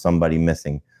come with somebody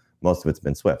missing. Most of it's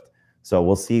been Swift. So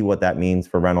we'll see what that means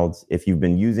for Reynolds. If you've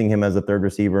been using him as a third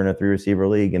receiver in a 3-receiver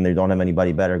league and they don't have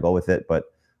anybody better, go with it. But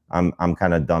I'm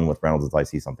kind of done with Reynolds until I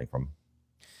see something from him.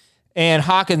 And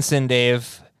Hawkinson,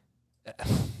 Dave,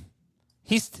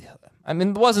 it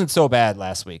wasn't so bad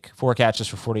last week. 4 catches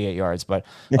for 48 yards. But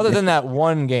other than that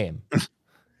one game, he's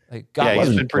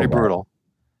been pretty brutal.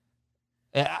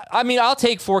 I'll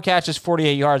take 4 catches,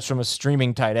 48 yards from a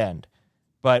streaming tight end.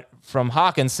 But from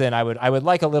Hawkinson, I would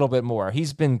like a little bit more.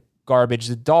 He's been garbage.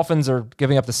 The Dolphins are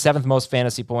giving up the 7th most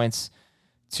fantasy points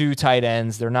to tight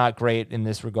ends. They're not great in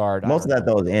this regard. Most of that,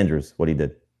 though, is Andrews, what he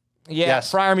did. Yeah,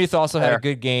 yes. Freiermuth also had a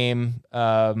good game.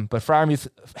 But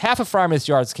half of Freiermuth's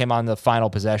yards came on the final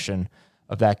possession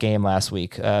of that game last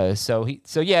week. It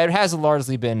has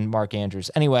largely been Mark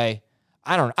Andrews. Anyway,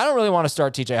 I don't really want to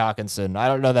start TJ Hawkinson. I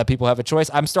don't know that people have a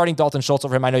choice. I'm starting Dalton Schultz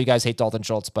over him. I know you guys hate Dalton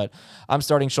Schultz, but I'm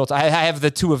starting Schultz. I have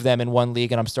the 2 of them in one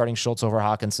league, and I'm starting Schultz over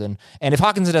Hawkinson. And if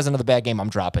Hawkinson has another bad game, I'm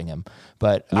dropping him.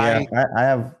 But I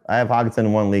have Hawkinson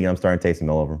in one league, and I'm starting Taysom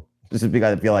Hill over him. Just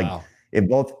because I feel like if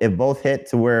both hit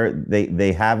to where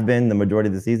they have been the majority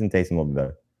of the season, Taysom will be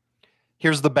better.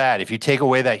 Here's the bad. If you take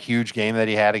away that huge game that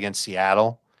he had against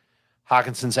Seattle,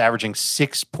 Hawkinson's averaging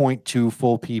 6.2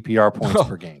 full PPR points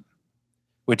per game,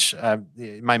 which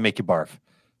it might make you barf.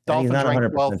 Dolphins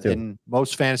ranked 12th in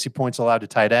most fantasy points allowed to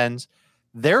tight ends.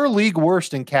 They're league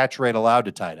worst in catch rate allowed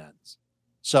to tight ends.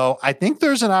 So I think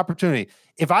there's an opportunity.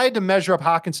 If I had to measure up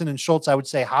Hawkinson and Schultz, I would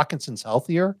say Hawkinson's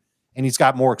healthier and he's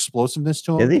got more explosiveness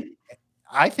to him. Is he?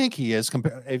 I think he is.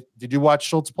 Did you watch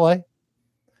Schultz play?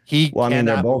 They're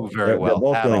both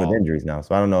dealing with injuries now.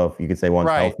 So I don't know if you could say one's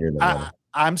healthier than the other.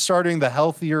 I'm starting the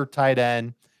healthier tight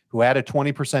end who had a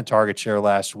 20% target share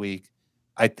last week.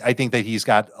 I think that he's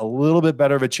got a little bit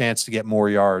better of a chance to get more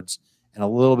yards and a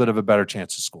little bit of a better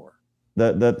chance to score.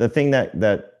 The thing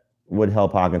that would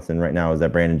help Hawkinson right now is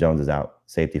that Brandon Jones is out,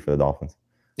 safety for the Dolphins.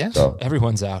 Yeah, so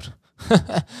everyone's out.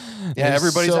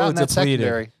 Everybody's out in that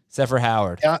secondary except for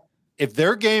Howard. Yeah, if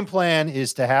their game plan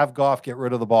is to have Goff get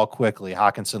rid of the ball quickly,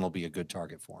 Hawkinson will be a good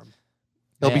target for him.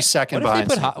 He'll be second behind.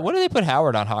 What do they put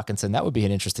Howard on Hawkinson? That would be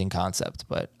an interesting concept,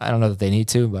 but I don't know that they need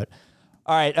to. But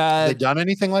all right, have they done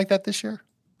anything like that this year?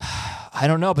 I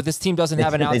don't know, but this team doesn't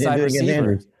have an outside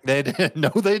receiver. They didn't. No,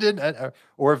 they didn't.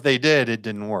 Or if they did, it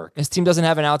didn't work. This team doesn't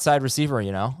have an outside receiver,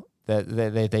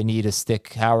 that they need to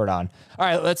stick Howard on. All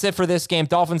right, that's it for this game.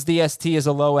 Dolphins DST is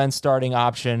a low-end starting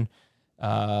option.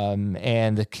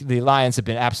 And the Lions have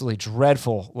been absolutely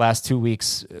dreadful last 2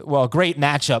 weeks. Well, great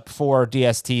matchup for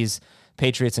DSTs.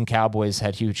 Patriots and Cowboys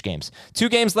had huge games. 2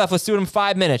 games left. Let's do it in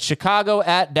 5 minutes. Chicago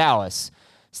at Dallas.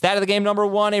 Stat of the game number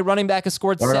 1, a running back has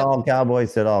scored...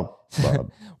 Cowboys sit all...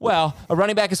 Well, a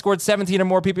running back has scored 17 or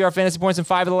more PPR fantasy points in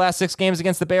 5 of the last 6 games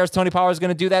against the Bears. Tony Pollard is going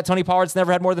to do that. Tony Pollard's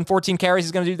never had more than 14 carries.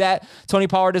 He's going to do that. Tony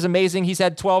Pollard is amazing. He's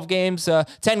had 10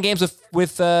 games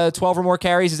with 12 or more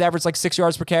carries. He's averaged like 6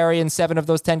 yards per carry in 7 of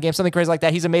those 10 games, something crazy like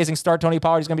that. He's amazing. Start Tony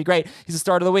Pollard. He's going to be great. He's the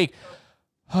start of the week.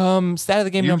 Stat of the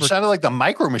game You number. sounded like the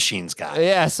Micro Machines guy.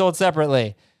 Yeah, sold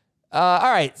separately.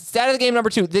 All right, stat of the game number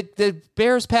 2. The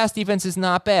Bears' pass defense is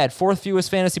not bad. 4th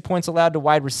fewest fantasy points allowed to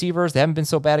wide receivers. They haven't been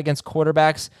so bad against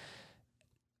quarterbacks.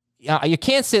 You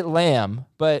can't sit Lamb,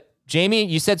 but Jamie,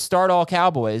 you said start all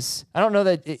Cowboys. I don't know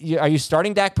that. Are you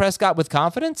starting Dak Prescott with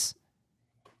confidence?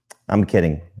 I'm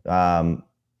kidding. Am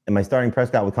I starting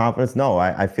Prescott with confidence? No,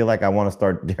 I feel like I want to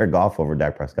start Jared Goff over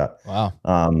Dak Prescott. Wow.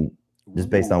 Just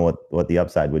based on what the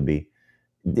upside would be.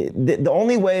 The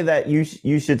only way that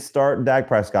you should start Dak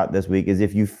Prescott this week is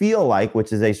if you feel like,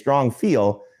 which is a strong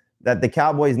feel, that the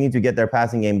Cowboys need to get their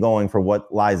passing game going for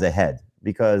what lies ahead,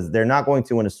 because they're not going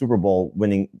to win a Super Bowl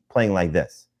playing like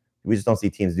this. We just don't see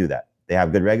teams do that. They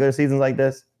have good regular seasons like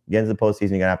this. Get into the postseason,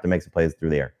 you're going to have to make some plays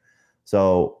through the air.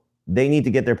 So they need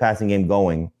to get their passing game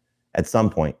going at some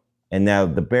point. And now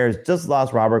the Bears just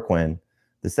lost Robert Quinn.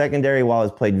 The secondary, while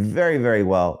has played very, very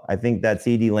well, I think that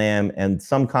CeeDee Lamb and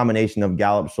some combination of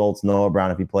Gallup, Schultz, Noah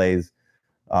Brown, if he plays,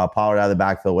 Pollard out of the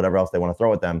backfield, whatever else they want to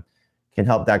throw at them, can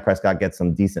help Dak Prescott get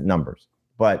some decent numbers.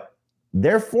 But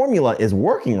their formula is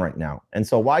working right now. And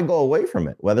so why go away from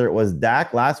it? Whether it was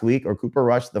Dak last week or Cooper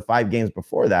Rush the 5 games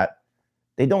before that,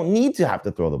 they don't need to have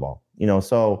to throw the ball.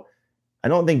 So I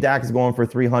don't think Dak is going for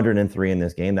 303 in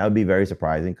this game. That would be very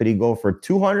surprising. Could he go for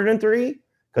 203?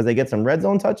 Because they get some red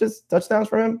zone touchdowns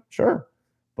from him? Sure.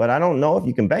 But I don't know if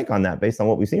you can bank on that based on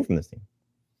what we've seen from this team.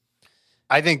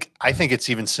 I think it's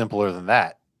even simpler than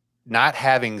that. Not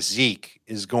having Zeke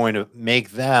is going to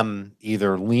make them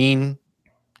either lean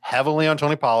heavily on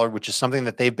Tony Pollard, which is something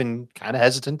that they've been kind of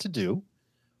hesitant to do,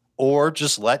 or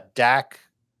just let Dak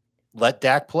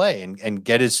play and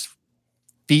get his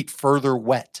feet further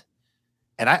wet.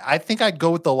 And I think I'd go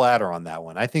with the latter on that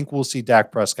one. I think we'll see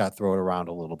Dak Prescott throw it around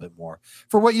a little bit more.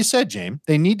 For what you said, James,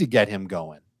 they need to get him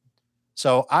going.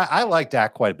 So I like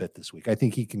Dak quite a bit this week. I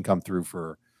think he can come through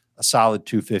for a solid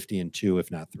 250 and 2, if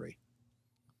not 3.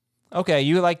 Okay,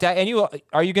 you like that. And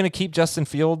are you going to keep Justin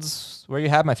Fields where you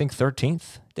have him? I think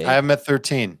 13th. Dave? I have him at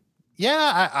 13.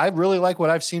 Yeah, I really like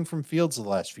what I've seen from Fields the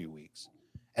last few weeks.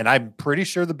 And I'm pretty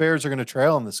sure the Bears are going to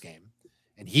trail in this game.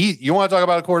 And you want to talk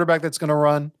about a quarterback that's going to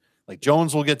run? Like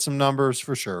Jones will get some numbers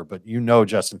for sure, but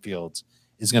Justin Fields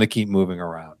is going to keep moving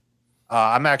around.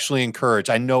 I'm actually encouraged.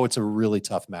 I know it's a really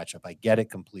tough matchup. I get it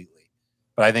completely.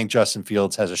 But I think Justin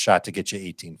Fields has a shot to get you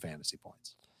 18 fantasy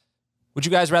points. Would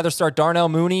you guys rather start Darnell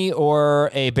Mooney or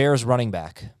a Bears running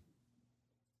back?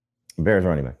 Bears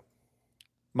running back.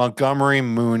 Montgomery,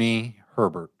 Mooney,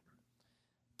 Herbert.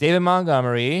 David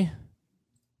Montgomery,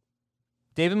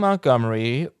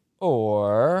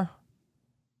 or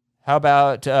how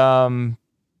about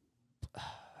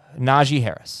Najee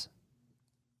Harris?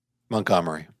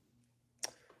 Montgomery.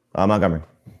 Montgomery.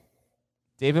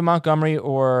 David Montgomery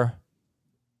or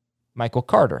Michael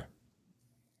Carter?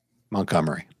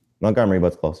 Montgomery. Montgomery, but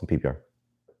it's close in PPR.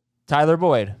 Tyler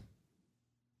Boyd.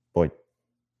 Boyd.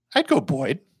 I'd go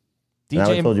Boyd. And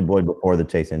I told you Boyd before the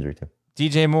Chase injury too.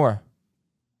 DJ Moore.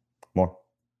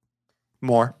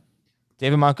 More.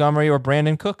 David Montgomery or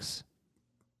Brandon Cooks?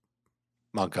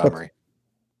 Montgomery.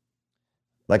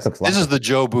 Like Cooks. This is the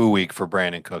Joe Boo week for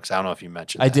Brandon Cooks. I don't know if you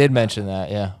mentioned that. I did mention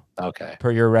that, yeah. Okay.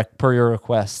 Per your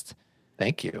request.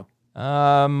 Thank you.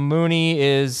 Mooney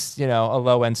is, a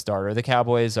low-end starter. The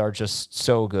Cowboys are just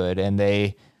so good, and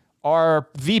they are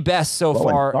the best so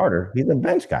far. Starter. He's a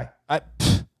bench guy.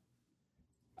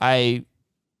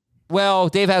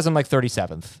 Dave has him like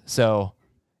 37th. So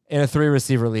in a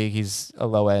 3-receiver league, he's a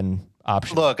low-end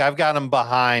option. Look, I've got him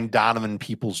behind Donovan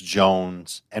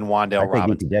Peoples-Jones and Wan'Dale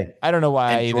Robinson. DPJ. I don't know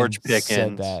why I George even Pickens.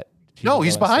 said that. No,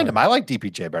 he's behind him. I like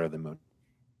DPJ better than Moon.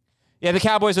 Yeah, the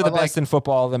Cowboys are the best in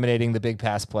football, eliminating the big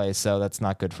pass play, so that's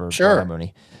not good for Darnell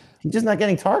Mooney. He's just not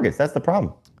getting targets. That's the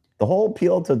problem. The whole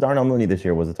appeal to Darnell Mooney this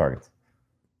year was the targets.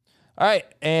 All right,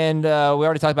 and we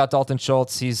already talked about Dalton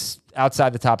Schultz. He's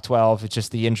outside the top 12. It's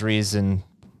just the injuries and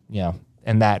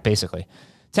that basically.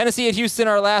 Tennessee at Houston,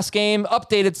 our last game.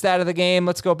 Updated stat of the game.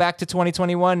 Let's go back to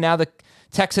 2021. Now the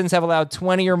Texans have allowed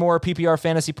 20 or more PPR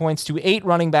fantasy points to 8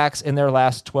 running backs in their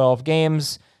last 12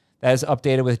 games. That is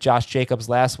updated with Josh Jacobs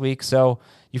last week. So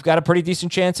you've got a pretty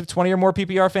decent chance of 20 or more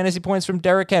PPR fantasy points from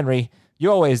Derrick Henry.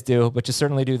 You always do, but you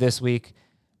certainly do this week.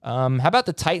 How about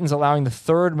the Titans allowing the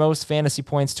 3rd most fantasy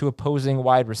points to opposing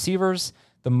wide receivers,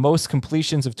 the most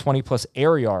completions of 20-plus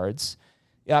air yards?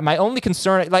 My only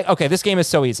concern, this game is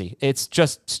so easy. It's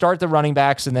just start the running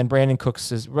backs, and then Brandon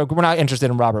Cooks we're not interested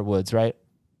in Robert Woods, right?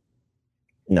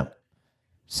 No.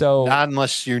 So not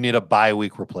unless you need a bye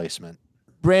week replacement.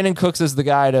 Brandon Cooks is the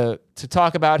guy to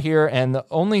talk about here, and the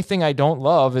only thing I don't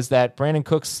love is that Brandon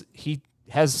Cooks, he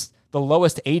has the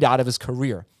lowest ADOT of his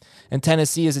career. and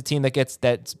Tennessee is a team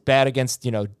that's bad against,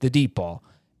 the deep ball.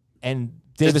 And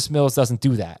Davis Mills doesn't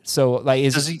do that. So like,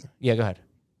 yeah, go ahead.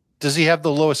 Does he have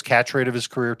the lowest catch rate of his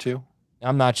career too?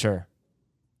 I'm not sure.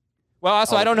 Well,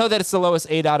 also, I don't know that it's the lowest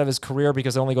 8 out of his career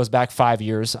because it only goes back 5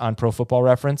 years on Pro Football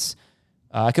Reference.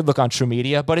 I could look on True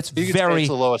Media, but it's it's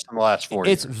the lowest in the last 4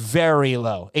 years. It's very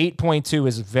low. 8.2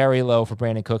 is very low for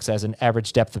Brandon Cooks as an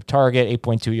average depth of target,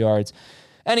 8.2 yards.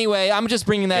 Anyway, I'm just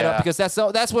bringing that up because that's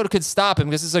what could stop him,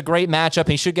 because this is a great matchup.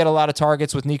 He should get a lot of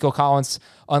targets with Nico Collins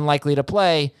unlikely to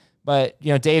play. But,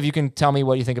 Dave, you can tell me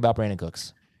what you think about Brandon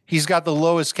Cooks. He's got the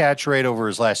lowest catch rate over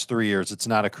his last 3 years. It's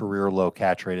not a career low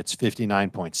catch rate. It's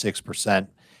 59.6%.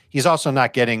 He's also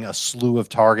not getting a slew of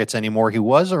targets anymore. He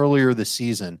was earlier this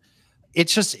season.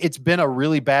 It's been a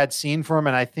really bad scene for him,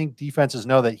 and I think defenses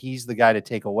know that he's the guy to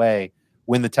take away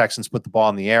when the Texans put the ball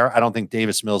in the air. I don't think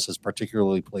Davis Mills has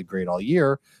particularly played great all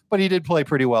year, but he did play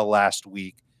pretty well last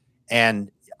week. And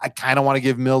I kind of want to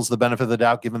give Mills the benefit of the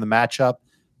doubt given the matchup.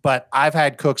 But I've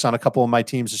had Cooks on a couple of my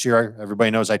teams this year.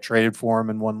 Everybody knows I traded for him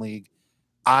in one league.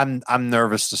 I'm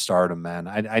nervous to start him, man.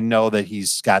 I know that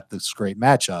he's got this great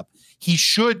matchup. He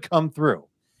should come through.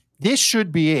 This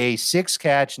should be a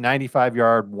 6-catch,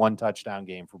 95-yard, 1-touchdown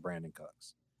game for Brandon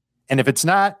Cooks. And if it's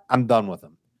not, I'm done with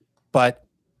him. But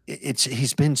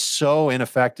he's been so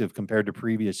ineffective compared to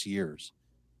previous years.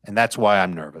 And that's why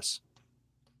I'm nervous.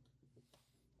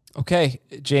 Okay,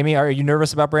 Jamie, are you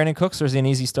nervous about Brandon Cooks, or is he an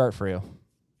easy start for you?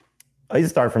 He's a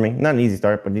start for me. Not an easy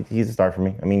start, but he's a start for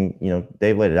me. I mean,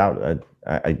 Dave laid it out.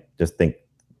 I just think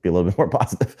be a little bit more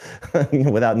positive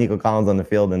without Nico Collins on the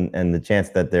field and the chance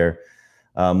that they're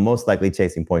most likely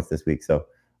chasing points this week. So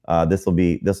this will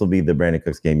be the Brandon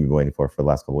Cooks game you've been waiting for the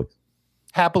last couple weeks.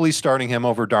 Happily starting him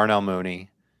over Darnell Mooney,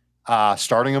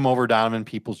 starting him over Donovan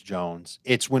Peoples-Jones.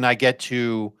 It's when I get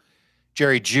to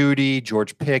Jerry Jeudy,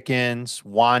 George Pickens,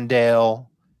 Wandale,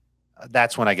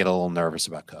 that's when I get a little nervous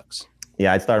about Cooks.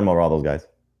 Yeah, I'd start him over all those guys.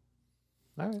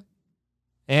 All right.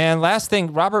 And last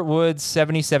thing, Robert Woods,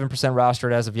 77%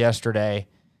 rostered as of yesterday.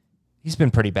 He's been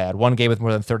pretty bad. One game with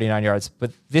more than 39 yards.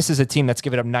 But this is a team that's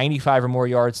given up 95 or more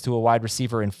yards to a wide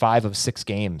receiver in 5 of 6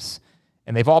 games.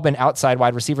 And they've all been outside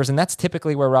wide receivers, and that's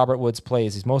typically where Robert Woods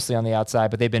plays. He's mostly on the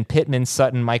outside, but they've been Pittman,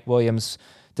 Sutton, Mike Williams,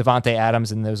 Devontae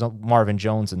Adams, and there's Marvin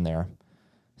Jones in there.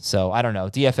 So, I don't know.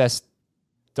 DFS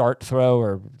dart throw,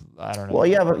 or I don't know. Well,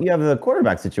 you have the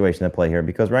quarterback situation at play here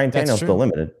because Ryan Tannehill's still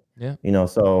limited. Yeah.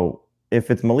 So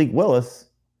if it's Malik Willis,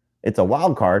 it's a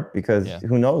wild card because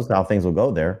who knows how things will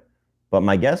go there. But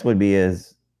my guess would be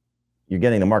is you're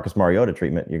getting the Marcus Mariota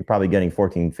treatment. You're probably getting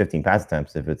 14, 15 pass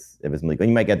attempts if it's Malik. And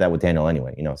you might get that with Tannehill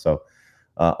anyway. So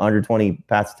under 20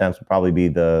 pass attempts would probably be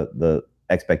the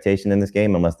expectation in this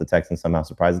game unless the Texans somehow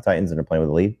surprise the Titans and are playing with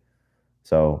a lead.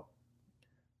 So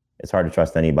it's hard to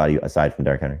trust anybody aside from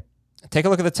Derrick Henry. Take a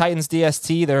look at the Titans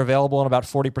DST. They're available in about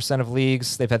 40% of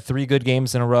leagues. They've had 3 good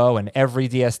games in a row, and every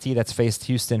DST that's faced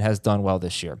Houston has done well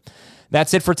this year.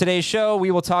 That's it for today's show. We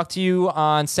will talk to you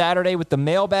on Saturday with the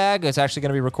mailbag. It's actually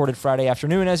going to be recorded Friday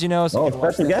afternoon, as you know. So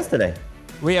special guest today.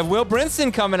 We have Will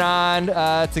Brinson coming on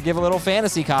to give a little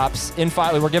Fantasy Cops.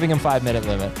 We're giving him 5-minute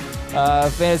limit.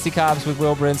 Fantasy Cops with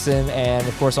Will Brinson, and,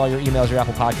 of course, all your emails, your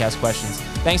Apple Podcast questions.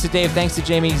 Thanks to Dave. Thanks to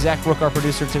Jamie. Zach Brook, our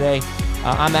producer today.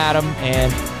 I'm Adam,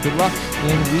 and good luck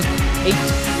in Week 8.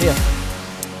 See ya.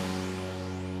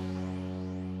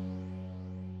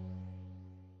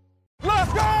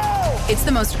 Let's go! It's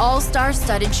the most all-star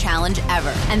studded challenge ever,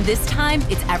 and this time,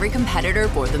 it's every competitor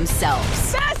for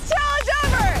themselves. Best challenge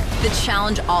ever! The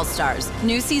Challenge All-Stars.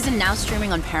 New season now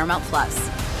streaming on Paramount+.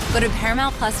 Go to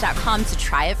ParamountPlus.com to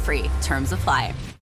try it free. Terms apply.